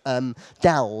of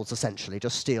dowels, essentially,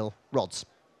 just steel rods.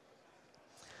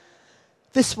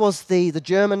 This was the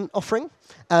German offering,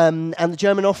 and the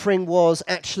German offering was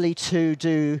actually to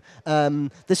do.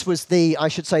 This was the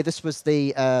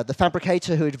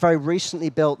fabricator who had very recently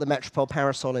built the Metropole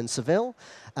Parasol in Seville.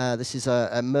 This is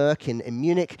a Merck in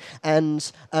Munich, and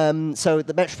so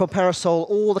the Metropole Parasol,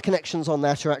 all the connections on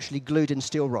that are actually glued in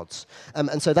steel rods,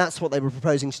 and so that's what they were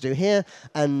proposing to do here,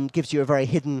 and gives you a very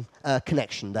hidden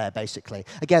connection there, basically.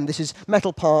 Again, this is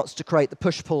metal parts to create the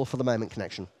push-pull for the moment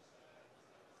connection.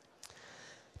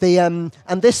 And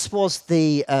this was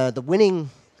the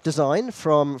winning design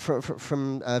from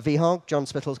VHAG. John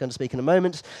Spittle is going to speak in a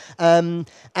moment. John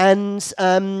can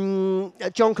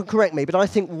correct me, but I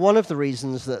think one of the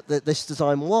reasons that this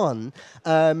design won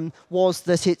was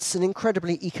that it's an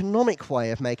incredibly economic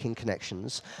way of making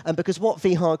connections. And because what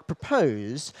VHAG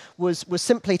proposed was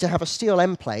simply to have a steel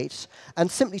end plate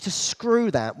and simply to screw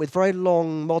that with very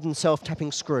long modern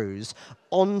self-tapping screws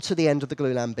onto the end of the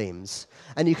glulam beams.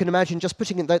 And you can imagine just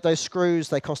putting in those screws,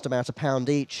 they cost about £1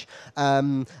 each,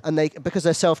 and because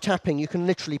they're self-tapping, you can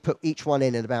literally put each one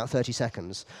in about 30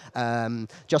 seconds,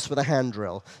 just with a hand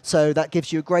drill. So that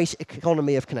gives you a great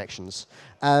economy of connections.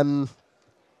 And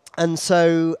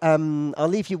so I'll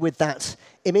leave you with that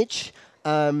image.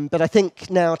 But I think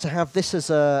now to have this as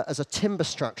a timber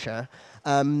structure,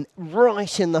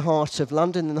 right in the heart of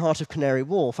London, in the heart of Canary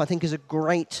Wharf, I think is a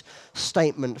great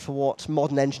statement for what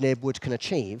modern engineered wood can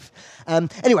achieve.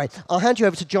 Anyway, I'll hand you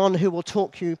over to John, who will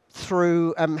talk you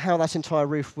through how that entire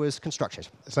roof was constructed.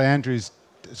 So Andrew's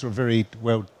sort of very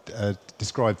well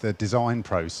described the design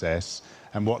process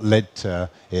and what led to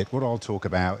it. What I'll talk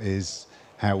about is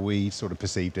how we sort of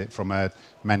perceived it from a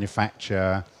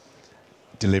manufacture,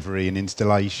 delivery and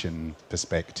installation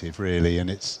perspective, really. And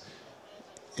it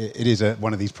is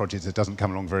one of these projects that doesn't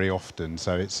come along very often,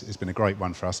 so it's been a great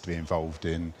one for us to be involved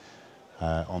in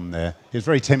on there. It was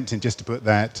very tempting just to put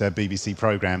that BBC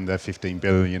programme, the $15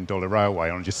 billion railway,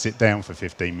 on and just sit down for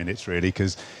 15 minutes, really,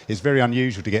 because it's very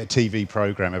unusual to get a TV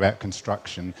programme about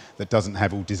construction that doesn't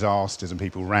have all disasters and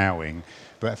people rowing.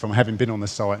 But from having been on the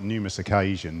site on numerous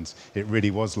occasions, it really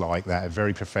was like that, a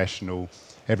very professional,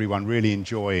 everyone really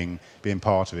enjoying being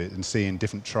part of it and seeing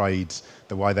different trades,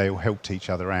 the way they all helped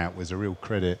each other out was a real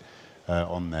credit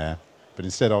on there. But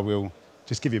instead I will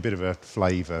just give you a bit of a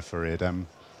flavour for it.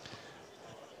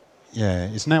 Yeah,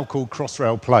 it's now called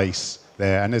Crossrail Place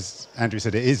there, and as Andrew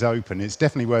said, it is open. It's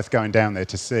definitely worth going down there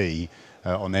to see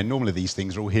on there. Normally these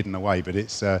things are all hidden away, but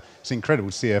it's incredible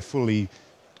to see a fully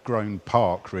grown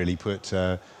park really put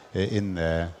in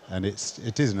there, and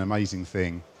it is an amazing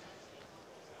thing.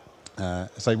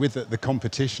 So with the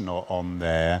competition on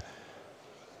there,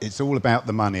 it's all about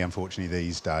the money, unfortunately,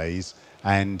 these days.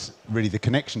 And really the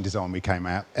connection design we came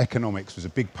out, economics was a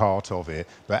big part of it,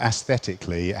 but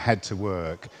aesthetically it had to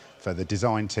work for the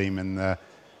design team, and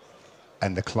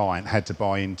the client had to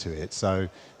buy into it. So,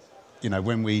 you know,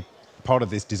 part of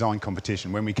this design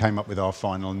competition, when we came up with our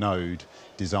final node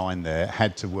design there, it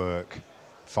had to work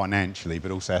financially, but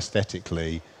also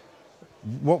aesthetically.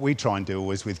 What we try and do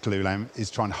always with glulam is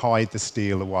try and hide the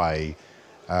steel away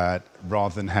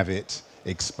rather than have it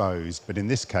exposed. But in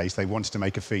this case, they wanted to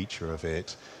make a feature of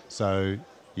it. So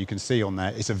you can see on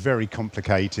that, it's a very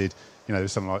complicated, you know,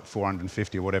 there's something like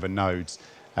 450 or whatever nodes,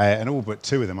 and all but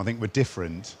 2 of them, I think, were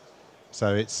different.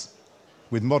 So it's,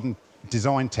 with modern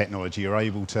design technology, you're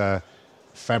able to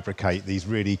fabricate these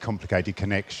really complicated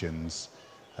connections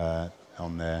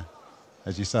on there.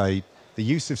 As you say, the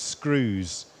use of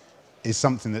screws is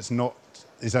something that's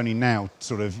is only now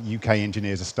sort of UK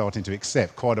engineers are starting to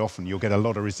accept. Quite often you'll get a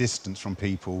lot of resistance from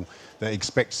people that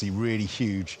expect to see really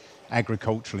huge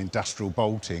agricultural industrial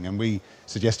bolting, and we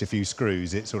suggest a few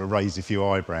screws, it sort of raises a few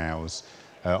eyebrows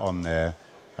on there.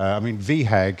 I mean,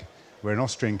 VHAG, we're an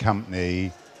Austrian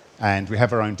company, and we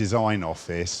have our own design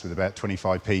office with about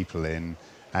 25 people in,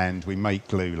 and we make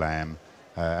glulam.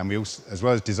 And we also, as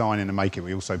well as designing and make it,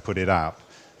 we also put it up.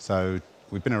 So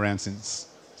we've been around since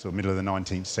sort of middle of the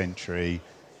 19th century,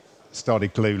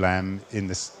 started glulam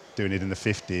doing it in the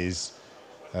 50s,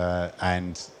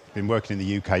 and been working in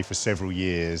the UK for several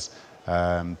years.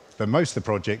 But most of the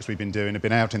projects we've been doing have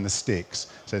been out in the sticks,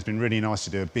 so it's been really nice to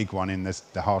do a big one in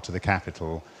the heart of the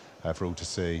capital for all to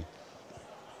see.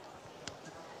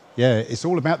 Yeah, it's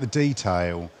all about the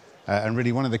detail, and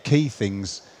really one of the key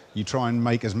things, you try and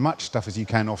make as much stuff as you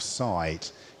can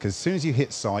off-site, because as soon as you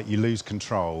hit site, you lose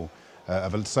control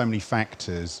of so many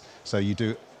factors. So you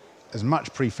do as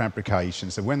much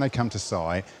prefabrication, so when they come to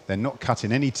site, they're not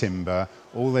cutting any timber,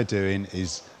 all they're doing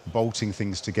is bolting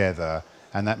things together,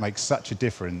 and that makes such a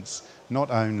difference,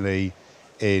 not only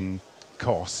in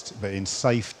cost, but in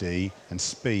safety and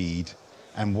speed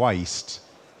and waste.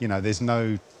 You know,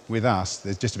 with us,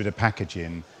 there's just a bit of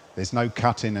packaging, there's no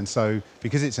cutting, and so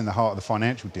because it's in the heart of the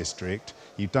financial district,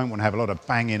 you don't want to have a lot of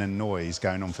banging and noise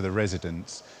going on for the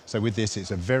residents. So with this,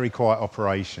 it's a very quiet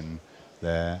operation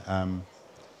there.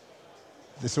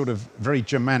 The sort of very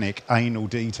Germanic anal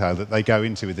detail that they go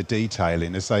into with the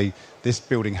detailing, as this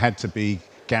building had to be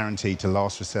guaranteed to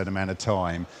last for a certain amount of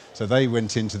time. So they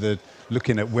went into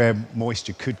looking at where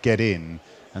moisture could get in,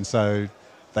 and so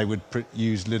they would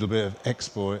use a little bit of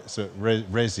export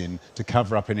resin to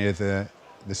cover up any of the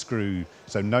screw,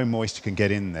 so no moisture can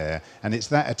get in there. And it's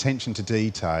that attention to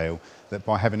detail that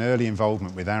by having early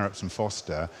involvement with Arups and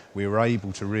Foster, we were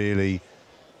able to really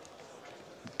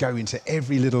go into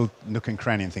every little nook and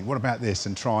cranny and think, what about this,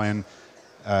 and try and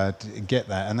get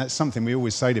that. And that's something we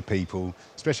always say to people,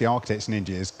 especially architects and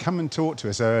engineers, come and talk to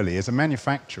us early. As a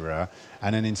manufacturer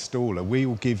and an installer, we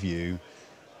will give you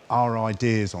our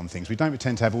ideas on things. We don't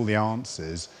pretend to have all the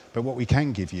answers, but what we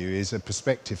can give you is a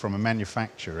perspective from a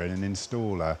manufacturer and an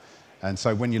installer. And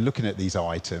so when you're looking at these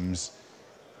items,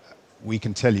 we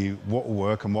can tell you what will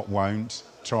work and what won't,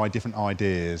 try different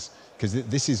ideas, because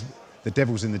this is the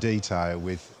devil's in the detail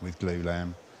with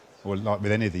glulam, or like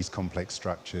with any of these complex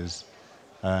structures.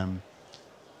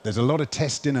 There's a lot of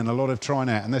testing and a lot of trying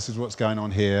out, and this is what's going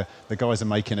on here. The guys are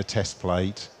making a test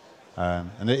plate,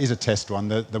 And it is a test one.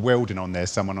 The welding on there,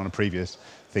 someone on a previous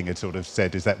thing had sort of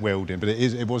said, is that welding? But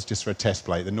it was just for a test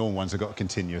plate. The normal ones have got a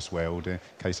continuous weld, in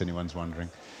case anyone's wondering.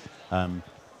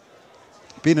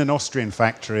 Being an Austrian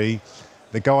factory,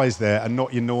 the guys there are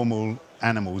not your normal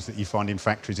animals that you find in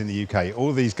factories in the UK.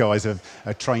 All these guys are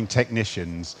trained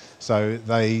technicians, so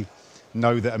they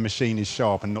know that a machine is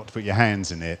sharp and not to put your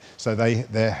hands in it. So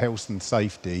their health and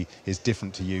safety is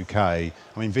different to UK. I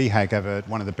mean, VHAG have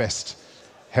one of the best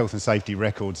health and safety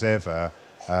records ever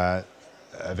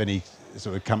of any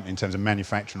sort of company in terms of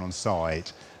manufacturing on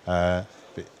site. But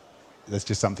that's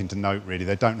just something to note, really.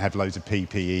 They don't have loads of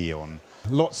PPE on.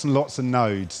 Lots and lots of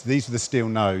nodes. These are the steel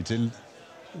nodes. It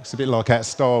looks a bit like out of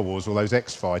Star Wars, all those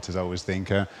X-fighters, I always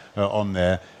think, are on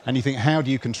there. And you think, how do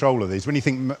you control all these? When you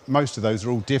think most of those are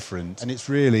all different, and it's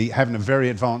really having a very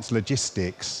advanced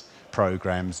logistics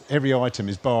programs. Every item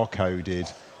is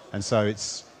barcoded, and so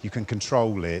you can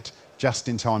control it.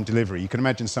 Just-in-time delivery. You can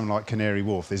imagine something like Canary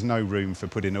Wharf. There's no room for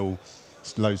putting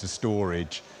loads of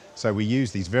storage. So we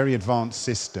use these very advanced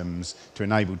systems to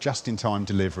enable just-in-time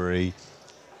delivery,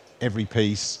 every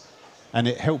piece, and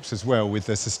it helps as well with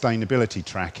the sustainability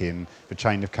tracking for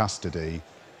chain of custody.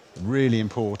 Really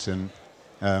important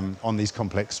on these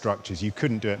complex structures. You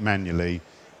couldn't do it manually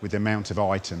with the amount of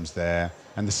items there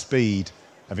and the speed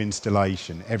of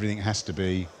installation. Everything has to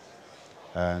be,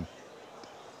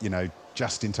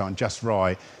 just in time, just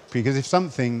right. Because if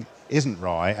something isn't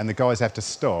right and the guys have to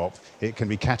stop, it can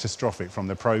be catastrophic from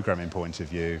the programming point of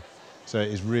view. So it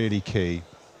is really key.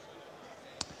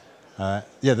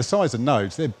 The size of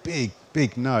nodes, they're big,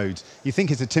 big nodes. You think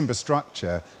it's a timber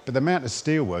structure, but the amount of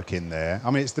steelwork in there,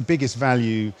 I mean, it's the biggest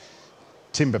value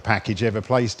timber package ever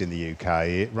placed in the UK.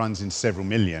 It runs in several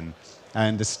million.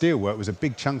 And the steelwork was a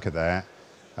big chunk of that.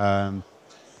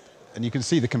 And you can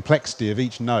see the complexity of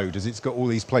each node as it's got all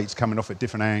these plates coming off at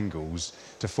different angles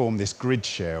to form this grid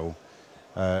shell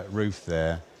roof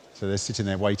there. So they're sitting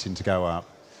there waiting to go up.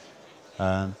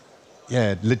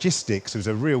 Logistics was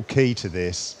a real key to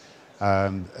this.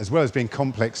 As well as being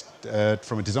complex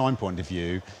from a design point of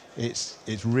view,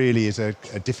 it really is a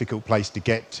difficult place to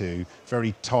get to,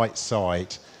 very tight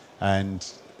site and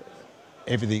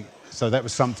everything. So that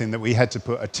was something that we had to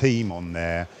put a team on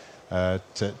there.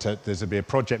 There'd be a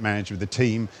project manager with a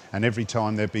team, and every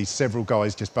time there'd be several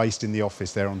guys just based in the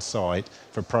office there on site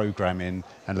for programming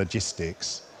and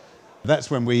logistics. That's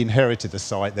when we inherited the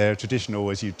site there, traditional,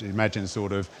 as you'd imagine,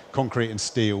 sort of concrete and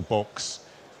steel box.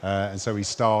 And so we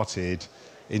started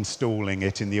installing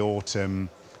it in the autumn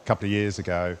a couple of years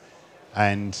ago,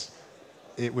 and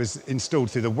it was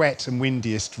installed through the wet and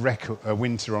windiest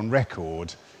winter on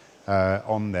record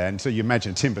on there. And so you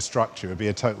imagine a timber structure would be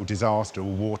a total disaster,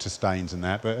 all water stains and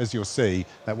that, but as you'll see,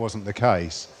 that wasn't the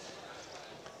case.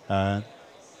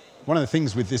 One of the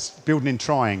things with this, building in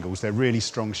triangles, they're really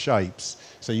strong shapes,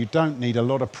 so you don't need a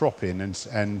lot of propping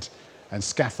and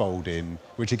scaffolding,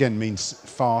 which again means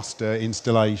faster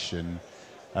installation.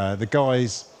 The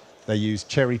guys, they use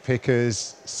cherry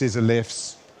pickers, scissor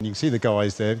lifts. And you can see the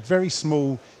guys there, very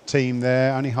small team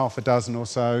there, only half a dozen or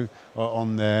so are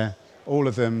on there. All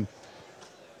of them,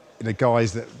 the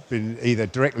guys that have been either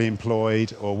directly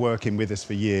employed or working with us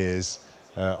for years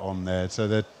on there. So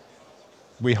that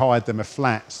we hired them a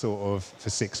flat sort of for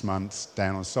 6 months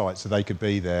down on site so they could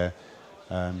be there.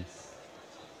 And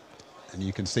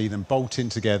you can see them bolting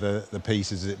together the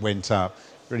pieces as it went up,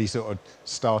 really sort of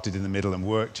started in the middle and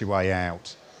worked your way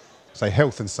out. So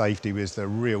health and safety was the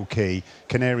real key.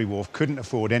 Canary Wharf couldn't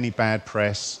afford any bad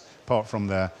press, apart from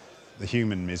the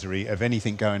human misery of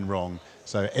anything going wrong.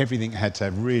 So everything had to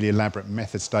have really elaborate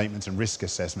method statements and risk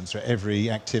assessments for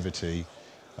every activity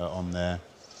on there.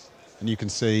 And you can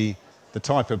see the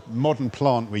type of modern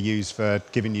plant we use for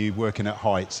giving you working at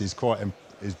heights is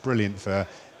brilliant for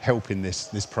helping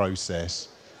this process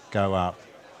go up.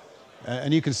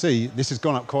 And you can see this has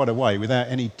gone up quite a way without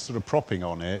any sort of propping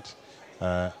on it,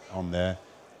 on there.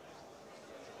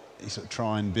 You sort of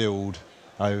try and build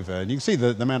over. And you can see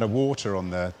the amount of water on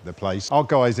the place. Our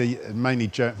guys are mainly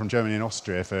from Germany and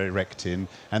Austria for erecting,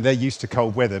 and they're used to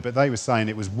cold weather, but they were saying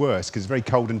it was worse because it's very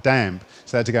cold and damp,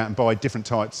 so they had to go out and buy different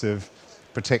types of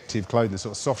protective clothing,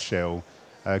 sort of soft shell,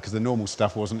 because the normal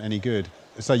stuff wasn't any good.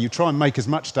 So you try and make as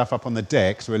much stuff up on the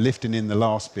deck, so we're lifting in the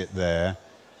last bit there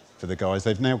for the guys.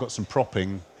 They've now got some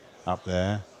propping up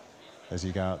there as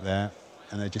you go up there,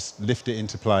 and they just lift it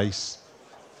into place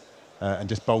and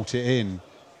just bolt it in.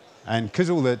 And because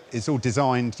it's all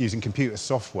designed using computer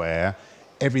software,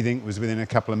 everything was within a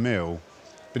couple of mil.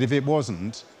 But if it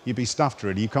wasn't, you'd be stuffed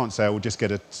really. You can't say, oh, we'll just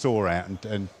get a saw out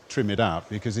and trim it up,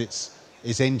 because it's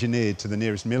engineered to the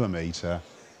nearest millimetre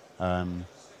on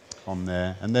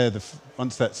there. And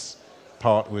once that's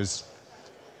part was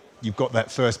you've got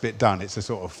that first bit done. It's a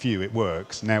sort of phew, it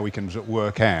works. Now we can sort of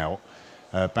work out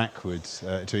backwards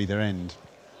to either end.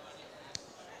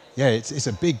 Yeah, it's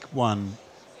a big one,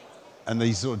 and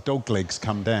these sort of dog legs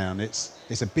come down.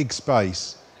 It's a big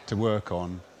space to work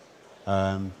on,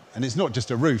 and it's not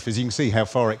just a roof. As you can see how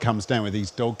far it comes down with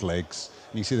these dog legs.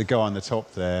 And you can see the guy on the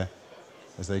top there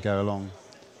as they go along.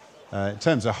 In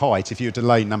terms of height, if you were to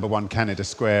lay number 1 Canada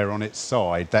Square on its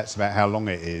side, that's about how long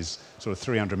it is, sort of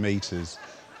 300 metres.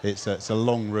 It's a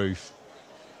long roof.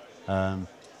 The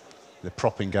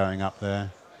propping going up there.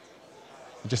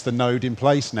 Just the node in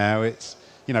place now, it's,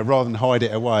 you know, rather than hide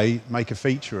it away, make a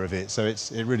feature of it. So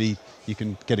it really, you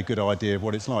can get a good idea of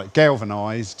what it's like.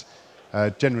 Galvanised,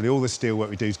 generally all the steel work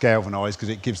we do is galvanised because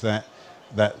it gives that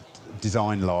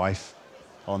design life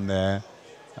on there.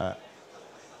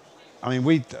 I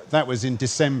mean, that was in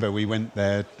December we went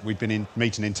there. We'd been in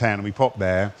meeting in town and we popped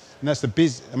there. And that's the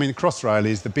the Crossrail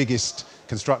is the biggest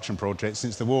construction project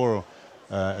since the war,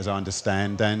 as I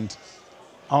understand. And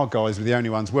our guys were the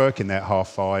only ones working there at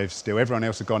 5:30 still. Everyone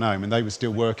else had gone home and they were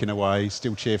still working away,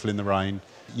 still cheerful in the rain.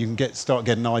 You can start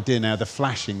getting an idea now of the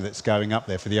flashing that's going up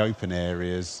there for the open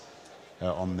areas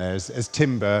on there. As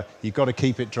timber, you've got to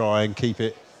keep it dry and keep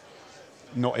it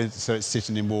not so it's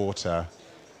sitting in water.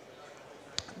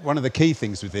 One of the key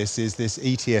things with this is this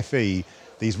ETFE,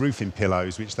 these roofing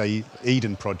pillows, which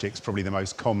Eden Project's probably the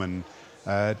most common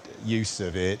use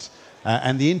of it.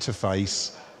 And the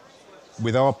interface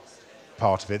with our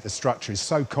part of it, the structure, is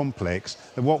so complex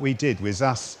that what we did was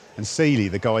us and Sealy,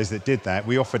 the guys that did that,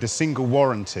 we offered a single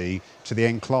warranty to the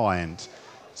end client.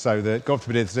 So that, God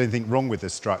forbid, if there's anything wrong with the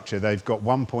structure, they've got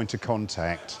one point of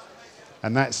contact.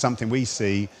 And that's something we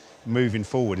see moving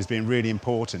forward as being really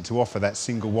important, to offer that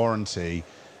single warranty.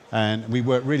 And we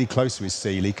work really closely with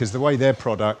Sealy because the way their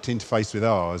product interfaced with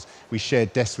ours, we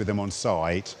shared desks with them on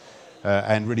site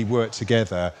and really worked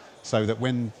together so that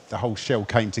when the whole shell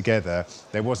came together,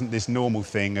 there wasn't this normal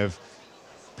thing of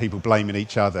people blaming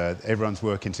each other. Everyone's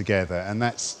working together. And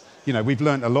that's, you know, we've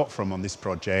learned a lot from on this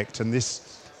project, and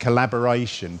this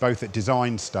collaboration, both at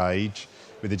design stage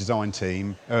with the design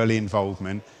team, early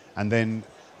involvement, and then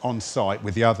on site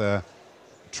with the other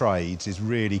trades is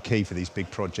really key for these big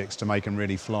projects to make them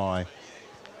really fly.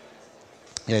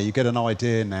 Yeah, you get an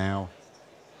idea now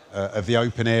of the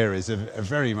open areas of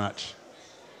very much.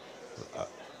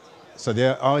 So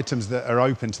the items that are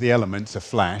open to the elements are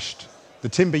flashed. The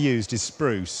timber used is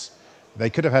spruce. They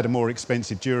could have had a more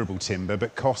expensive durable timber,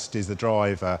 but cost is the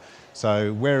driver.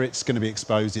 So where it's going to be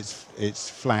exposed, it's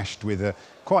flashed with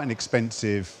quite an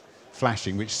expensive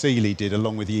flashing, which Sealy did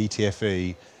along with the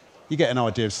ETFE. You get an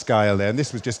idea of scale there. And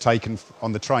this was just taken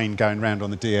on the train going round on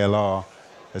the DLR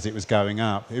as it was going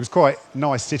up. It was quite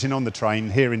nice sitting on the train,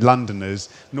 hearing Londoners.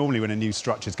 Normally when a new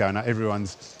structure's going up,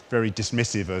 everyone's very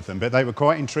dismissive of them. But they were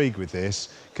quite intrigued with this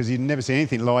because you'd never see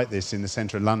anything like this in the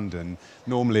centre of London.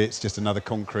 Normally it's just another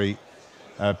concrete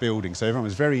building. So everyone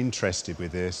was very interested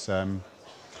with this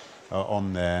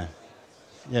on there.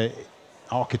 Yeah,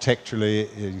 architecturally,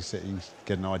 you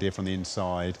get an idea from the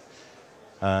inside.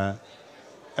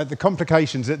 At the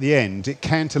complications at the end, it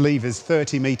cantilevers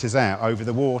 30 metres out over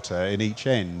the water in each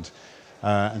end.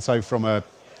 And so from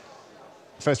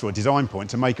first of all, a design point,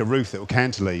 to make a roof that will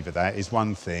cantilever that is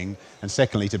one thing. And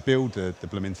secondly, to build the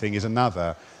blooming thing is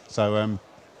another. So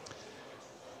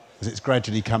as it's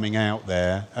gradually coming out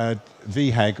there,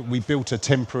 VHAG, we built a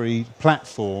temporary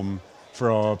platform for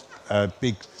our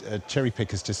big cherry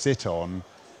pickers to sit on.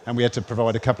 And we had to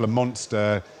provide a couple of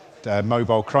monster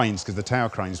mobile cranes because the tower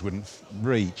cranes wouldn't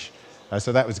reach.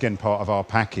 So that was again part of our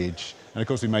package. And of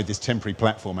course we made this temporary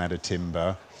platform out of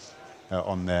timber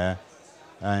on there.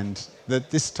 And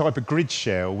this type of grid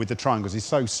shell with the triangles is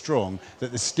so strong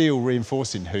that the steel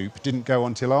reinforcing hoop didn't go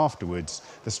on till afterwards.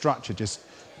 The structure just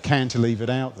cantilevered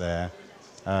out there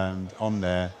on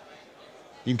there.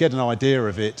 You can get an idea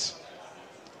of it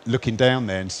looking down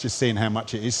there and just seeing how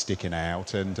much it is sticking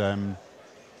out. And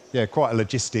yeah, quite a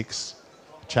logistics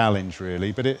challenge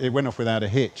really, but it went off without a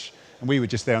hitch. And we were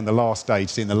just there on the last stage,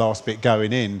 seeing the last bit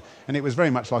going in, and it was very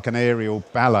much like an aerial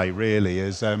ballet really,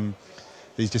 as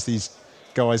these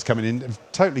guys coming in,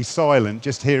 totally silent,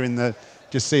 just seeing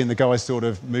the guys sort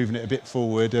of moving it a bit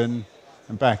forward and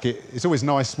back. It's always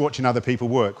nice watching other people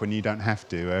work when you don't have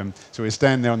to. So we're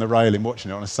standing there on the railing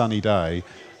watching it on a sunny day.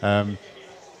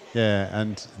 Yeah,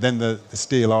 and then the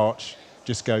steel arch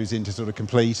just goes in to sort of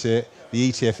complete it.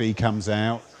 The ETFE comes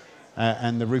out.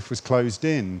 And the roof was closed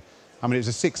in. I mean, it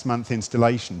was a 6-month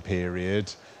installation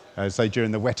period, say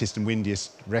during the wettest and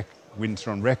windiest winter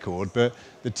on record, but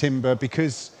the timber,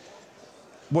 because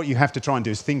what you have to try and do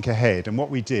is think ahead, and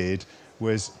what we did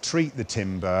was treat the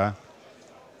timber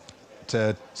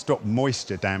to stop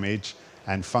moisture damage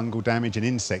and fungal damage and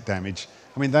insect damage.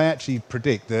 I mean, they actually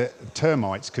predict that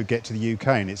termites could get to the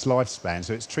UK in its lifespan,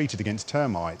 so it's treated against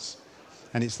termites.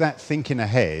 And it's that thinking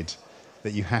ahead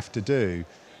that you have to do.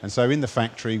 And so in the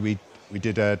factory, we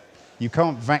did you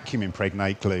can't vacuum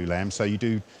impregnate glue lamps, so you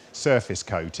do surface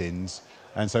coatings.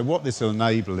 And so what this will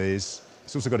enable is,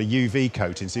 it's also got a UV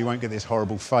coating, so you won't get this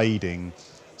horrible fading.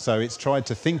 So it's tried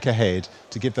to think ahead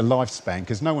to give the lifespan,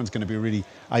 because no one's going to be really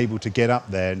able to get up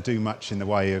there and do much in the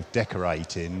way of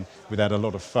decorating without a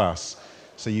lot of fuss.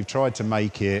 So you've tried to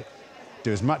make it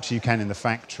do as much as you can in the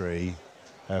factory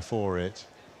for it.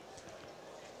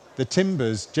 The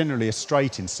timber's generally a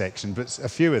straight in section, but a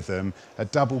few of them are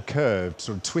double curved,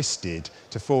 sort of twisted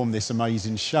to form this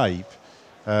amazing shape.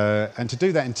 And to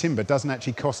do that in timber doesn't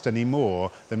actually cost any more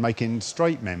than making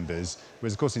straight members,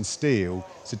 whereas of course in steel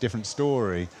it's a different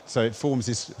story. So it forms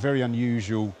this very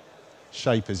unusual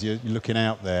shape as you're looking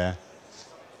out there.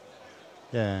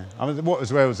 Yeah, I mean, what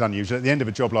as well is unusual, at the end of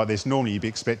a job like this, normally you'd be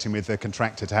expecting with the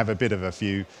contractor to have a bit of a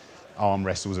few arm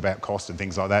wrestles about cost and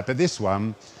things like that, but this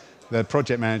one, the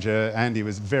project manager, Andy,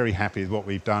 was very happy with what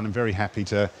we've done and very happy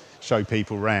to show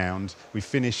people round. We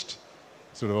finished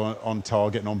sort of on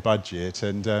target and on budget,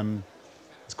 and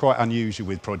it's quite unusual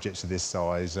with projects of this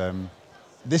size.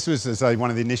 This was, as I say, one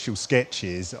of the initial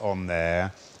sketches on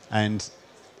there, and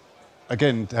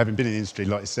again, having been in the industry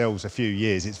like yourselves a few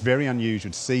years, it's very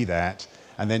unusual to see that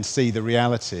and then see the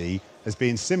reality as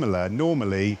being similar.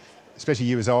 Normally, especially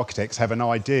you as architects, have an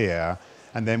idea,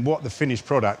 and then what the finished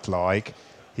product like,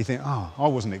 you think, oh, I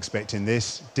wasn't expecting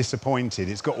this, disappointed.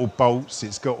 It's got all bolts,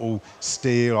 it's got all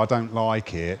steel, I don't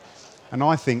like it. And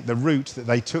I think the route that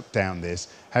they took down this,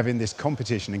 having this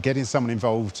competition and getting someone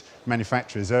involved,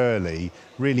 manufacturers early,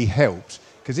 really helped.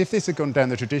 Because if this had gone down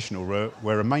the traditional route,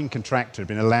 where a main contractor had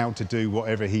been allowed to do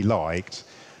whatever he liked,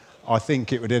 I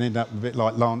think it would end up a bit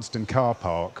like Lansdowne Car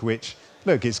Park, which,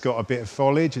 look, it's got a bit of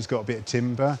foliage, it's got a bit of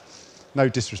timber. No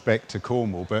disrespect to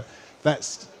Cornwall, but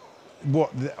that's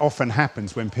what often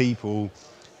happens when people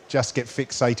just get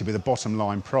fixated with a bottom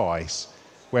line price.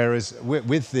 Whereas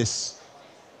with this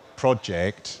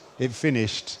project, it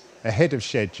finished ahead of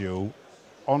schedule,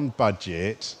 on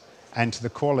budget, and to the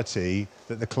quality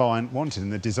that the client wanted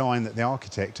and the design that the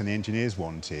architect and the engineers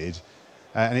wanted.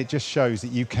 And it just shows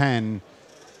that you can,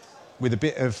 with a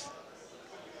bit of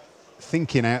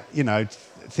thinking out,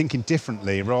 thinking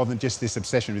differently rather than just this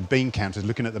obsession with bean counters,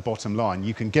 looking at the bottom line,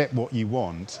 you can get what you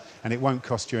want and it won't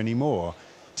cost you any more.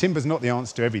 Timber's not the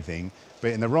answer to everything,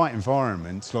 but in the right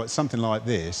environments, like something like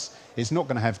this, it's not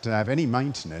going to have any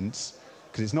maintenance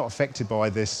because it's not affected by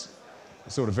this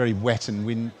sort of very wet and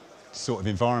wind sort of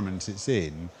environment it's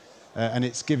in. And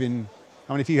it's giving,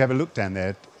 I mean, if you have a look down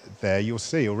there you'll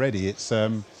see already it's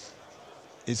going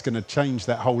to change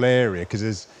that whole area,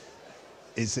 because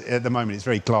it's at the moment it's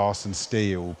very glass and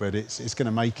steel, but it's going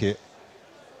to make it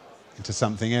into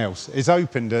something else. It's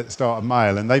opened at the start of May,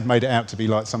 and they've made it out to be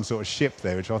like some sort of ship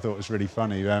there, which I thought was really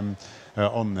funny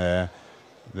on there.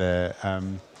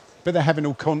 But they're having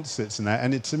all concerts and that,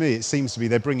 and to me it seems to be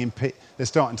they're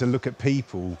starting to look at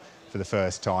people for the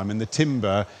first time, and the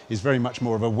timber is very much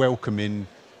more of a welcoming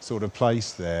sort of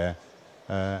place there.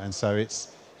 And so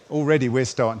it's already we're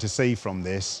starting to see from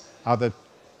this other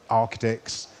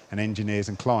architects and engineers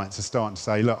and clients are starting to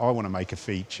say, look, I want to make a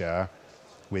feature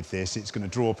with this. It's going to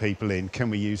draw people in. Can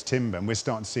we use timber? And we're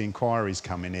starting to see inquiries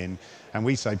coming in. And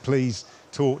we say, please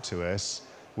talk to us.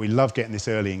 We love getting this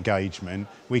early engagement.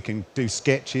 We can do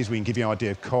sketches. We can give you an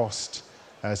idea of cost.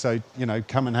 So,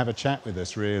 come and have a chat with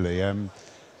us, really.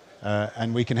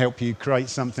 And we can help you create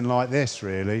something like this,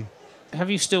 really. Have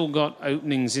you still got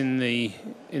openings in the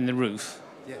roof?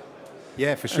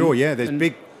 Yeah, for sure. There's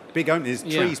big openings,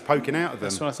 trees poking out of them.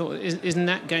 That's what I thought. Isn't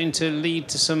that going to lead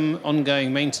to some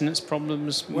ongoing maintenance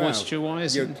problems,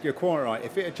 moisture-wise? You're quite right.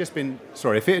 If it had just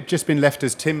been left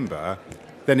as timber,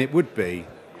 then it would be.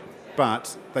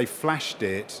 But they flashed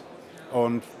it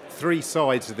on three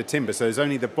sides of the timber, so there's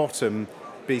only the bottom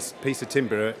piece of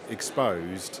timber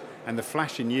exposed, and the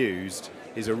flashing used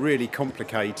is a really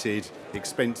complicated,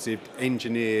 expensive,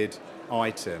 engineered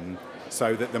item,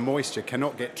 so that the moisture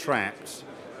cannot get trapped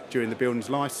during the building's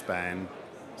lifespan.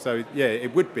 So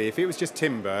it would be. If it was just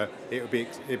timber, it'd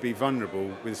be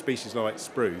vulnerable with a species like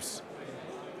spruce.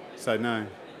 So no.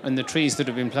 And the trees that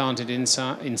have been planted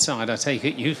inside, I take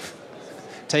it you've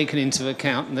taken into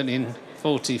account that in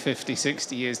 40, 50,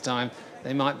 60 years' time,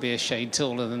 they might be a shade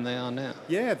taller than they are now.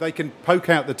 Yeah, they can poke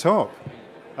out the top.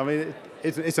 I mean,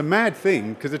 it's a mad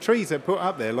thing, because the trees they're put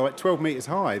up there, like 12 metres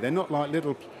high, they're not like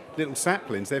little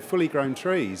saplings, they're fully grown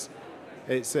trees.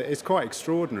 It's quite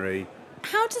extraordinary.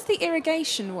 How does the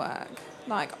irrigation work?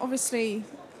 Like, obviously,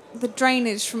 the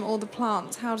drainage from all the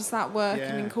plants, how does that work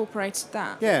and incorporated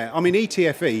that? Yeah, I mean,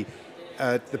 ETFE,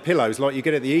 the pillows like you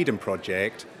get at the Eden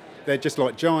Project, they're just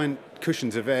like giant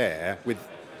cushions of air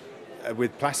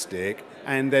with plastic,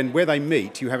 and then where they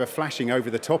meet, you have a flashing over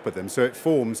the top of them, so it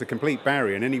forms a complete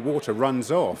barrier and any water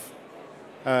runs off.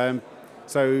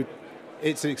 So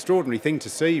it's an extraordinary thing to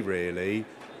see, really,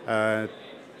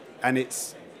 and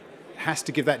it has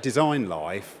to give that design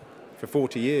life for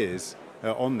 40 years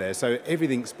on there. So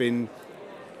everything's been,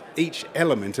 each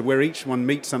element of where each one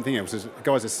meets something else, as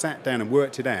guys have sat down and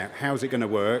worked it out. How's it going to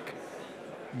work?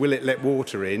 Will it let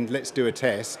water in? Let's do a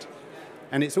test.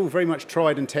 And it's all very much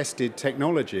tried and tested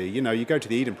technology. You know, you go to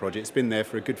the Eden Project, it's been there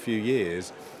for a good few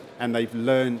years, and they've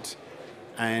learnt,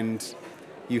 and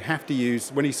you have to use,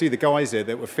 when you see the guys there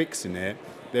that were fixing it,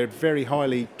 they're very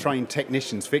highly trained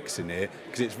technicians fixing it,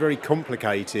 because it's very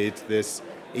complicated, this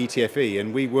ETFE,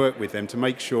 and we work with them to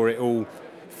make sure it all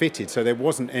fitted so there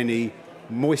wasn't any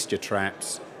moisture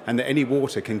traps and that any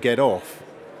water can get off.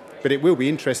 But it will be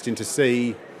interesting to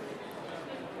see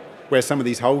where some of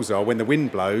these holes are when the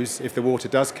wind blows, if the water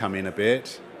does come in a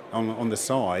bit on the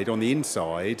side, on the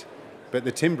inside, but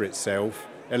the timber itself,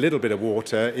 a little bit of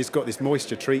water, it's got this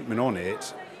moisture treatment on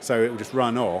it, so it will just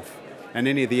run off, and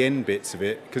any of the end bits of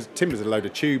it, because timber's a load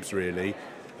of tubes really,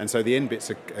 and so the end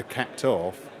bits are capped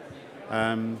off.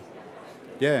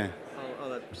 Yeah.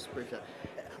 I'll just brief that.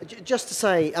 Just to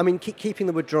say, I mean, keeping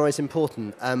the wood dry is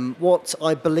important. What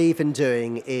I believe in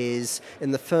doing is,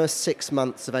 in the first 6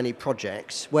 months of any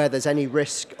project, where there's any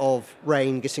risk of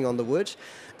rain getting on the wood,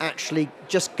 actually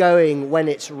just going when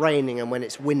it's raining and when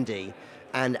it's windy,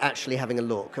 and actually having a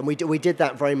look. And we did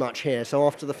that very much here. So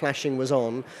after the flashing was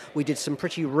on, we did some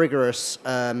pretty rigorous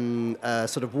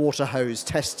sort of water hose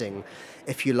testing,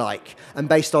 if you like. And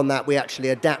based on that, we actually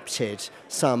adapted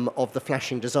some of the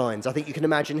flashing designs. I think you can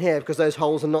imagine here, because those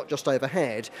holes are not just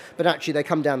overhead, but actually they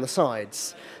come down the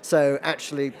sides. So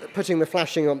actually putting the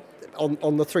flashing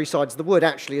on the three sides of the wood,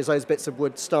 actually, as those bits of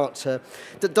wood start to,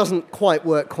 that doesn't quite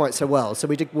work quite so well. So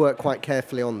we did work quite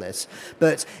carefully on this.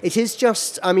 But it is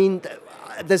just, I mean,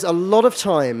 there's a lot of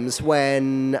times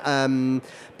when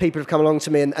people have come along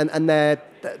to me and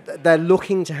they're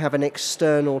looking to have an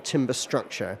external timber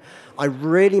structure. I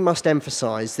really must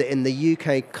emphasise that in the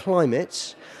UK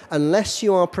climate, unless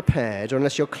you are prepared, or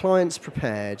unless your client's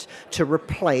prepared to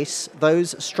replace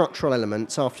those structural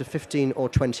elements after 15 or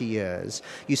 20 years,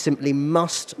 you simply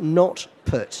must not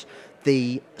put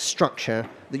the structure,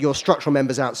 your structural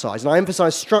members outside. And I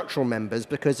emphasise structural members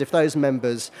because if those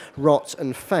members rot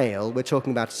and fail, we're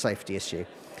talking about a safety issue.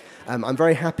 I'm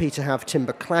very happy to have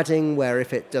timber cladding, where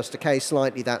if it does decay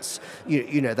slightly, that's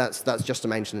that's just a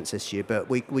maintenance issue. But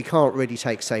we can't really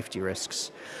take safety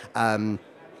risks.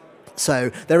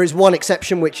 So there is one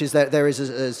exception, which is that there is,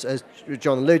 as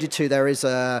John alluded to, there is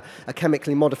a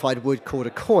chemically modified wood called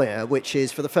a coir, which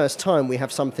is, for the first time, we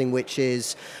have something which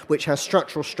has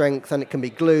structural strength and it can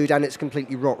be glued and it's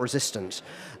completely rot resistant.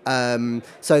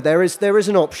 So there is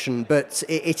an option, but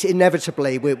it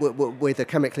inevitably, with a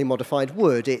chemically modified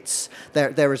wood,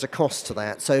 there is a cost to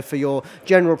that. So for your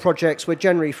general projects, we're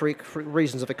generally, for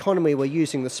reasons of economy, we're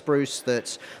using the spruce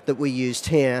that we used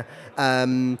here,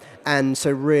 and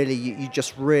so really you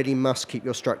just really must keep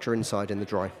your structure inside in the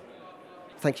dry.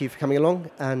 Thank you for coming along,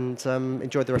 and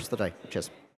enjoy the rest of the day.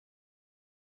 Cheers.